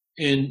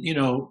in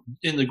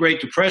the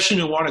Great Depression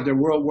who wanted their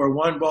World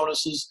War I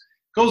bonuses.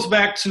 Goes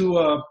back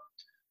to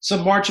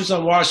some marches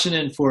on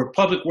Washington for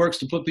public works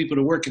to put people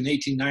to work in the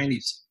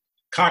 1890s.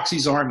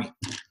 Coxey's army.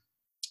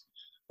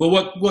 But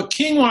what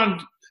King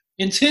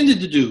intended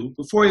to do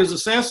before he was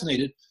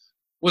assassinated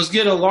was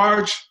get a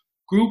large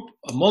group,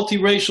 a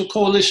multiracial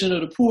coalition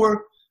of the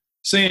poor,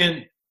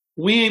 saying,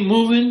 we ain't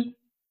moving,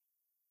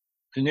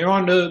 and they're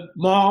on the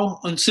mall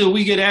until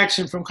we get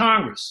action from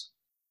Congress.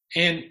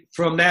 And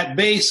from that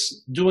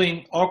base,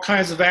 doing all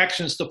kinds of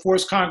actions to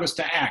force Congress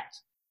to act.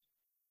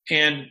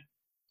 And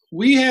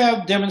we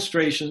have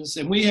demonstrations,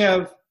 and we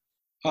have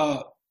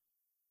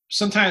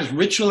sometimes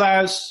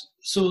ritualized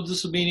civil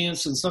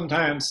disobedience, and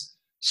sometimes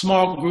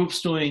small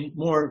groups doing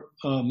more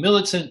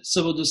militant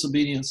civil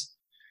disobedience.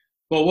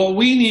 But what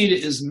we need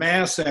is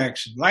mass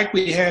action, like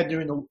we had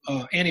during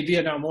the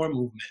anti-Vietnam War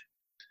movement.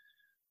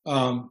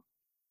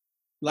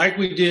 Like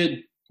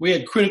we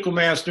had critical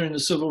mass during the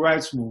civil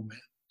rights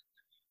movement.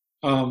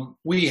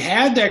 We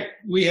had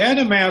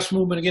a mass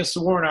movement against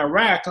the war in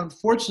Iraq.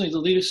 Unfortunately, the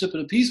leadership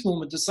of the peace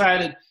movement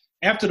decided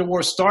after the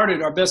war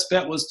started, our best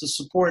bet was to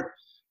support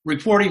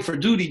reporting for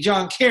duty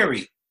John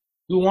Kerry,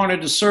 who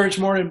wanted to surge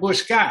more than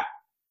Bush got,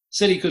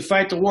 said he could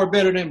fight the war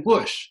better than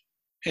Bush.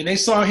 And they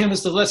saw him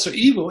as the lesser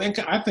evil and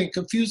I think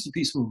confused the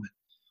peace movement,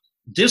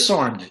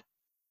 disarmed it.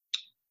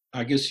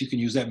 I guess you can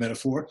use that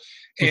metaphor.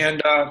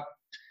 And,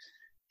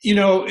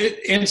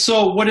 and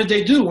so what did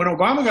they do? When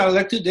Obama got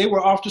elected, they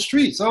were off the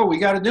streets. Oh, we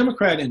got a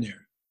Democrat in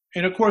there.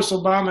 And of course,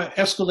 Obama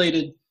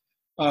escalated.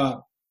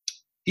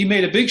 He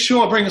made a big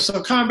show of bringing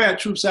some combat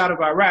troops out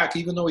of Iraq,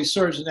 even though he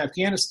surged in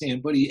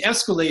Afghanistan. But he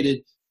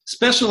escalated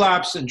special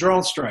ops and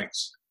drone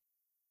strikes,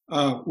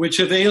 which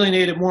have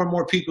alienated more and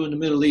more people in the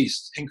Middle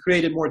East and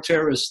created more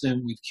terrorists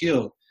than we've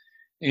killed.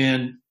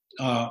 And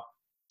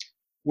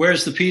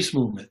where's the peace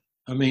movement?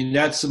 I mean,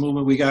 that's the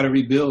movement we got to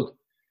rebuild.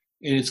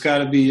 And it's got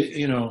to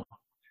be,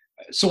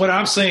 So what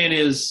I'm saying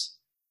is,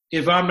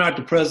 if I'm not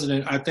the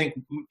president, I think,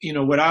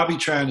 what I'll be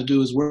trying to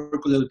do is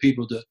work with other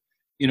people to,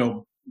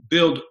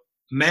 build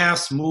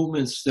mass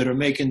movements that are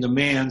making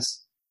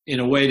demands in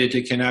a way that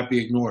they cannot be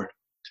ignored.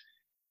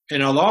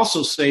 And I'll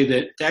also say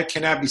that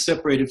cannot be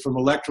separated from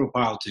electoral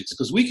politics,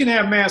 because we can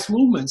have mass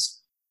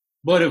movements,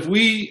 but if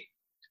we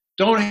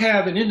don't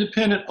have an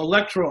independent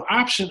electoral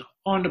option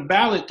on the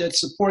ballot that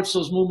supports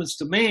those movements'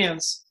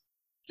 demands,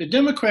 the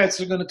Democrats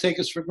are going to take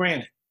us for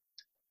granted.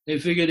 They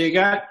figure they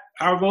got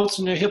our votes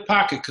in their hip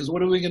pocket, because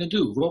what are we going to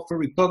do? Vote for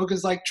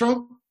Republicans like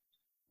Trump?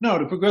 No,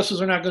 the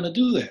progressives are not going to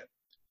do that.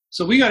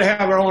 So we got to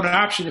have our own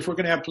option if we're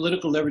going to have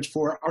political leverage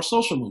for our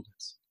social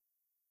movements.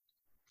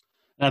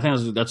 I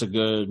think that's a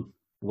good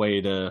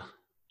way to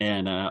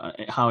end.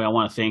 Howie, I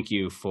want to thank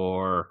you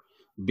for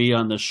being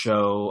on the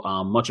show.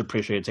 Much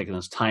appreciated taking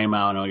this time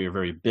out. I know you're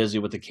very busy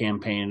with the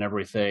campaign and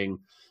everything.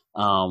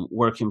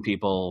 Where can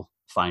people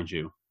find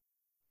you?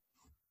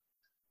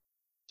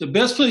 The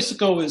best place to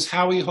go is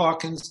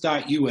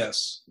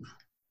howiehawkins.us.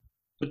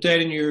 Put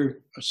that in your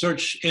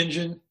search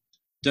engine,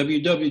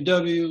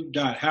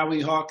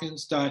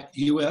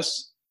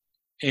 www.howiehawkins.us.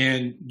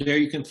 And there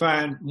you can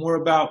find more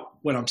about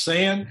what I'm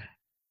saying.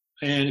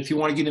 And if you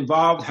want to get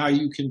involved, how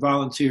you can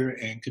volunteer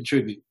and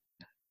contribute.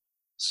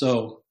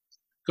 So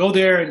go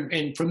there,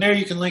 and from there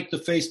you can link to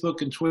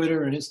Facebook and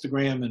Twitter and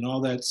Instagram and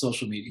all that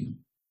social media.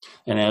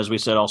 And as we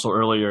said also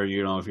earlier,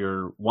 if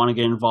you want to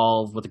get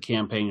involved with the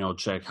campaign,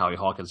 check Howie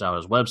Hawkins out,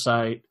 his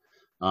website,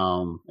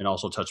 and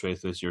also touch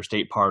base with your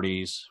state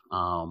parties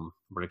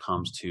when it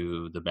comes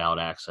to the ballot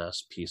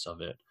access piece of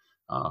it.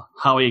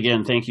 Howie,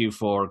 again, thank you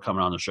for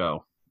coming on the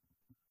show.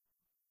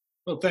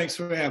 Well, thanks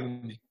for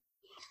having me.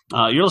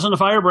 You're listening to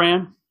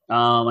Firebrand.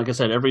 Like I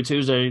said, every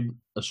Tuesday,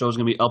 the show is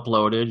going to be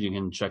uploaded. You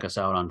can check us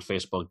out on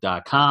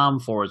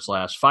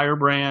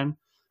facebook.com/Firebrand.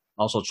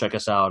 Also, check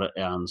us out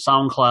on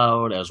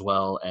SoundCloud as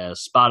well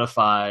as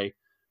Spotify.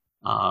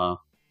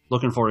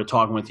 Looking forward to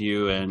talking with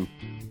you. And,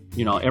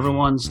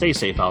 everyone stay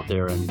safe out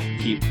there and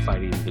keep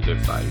fighting the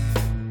good fight.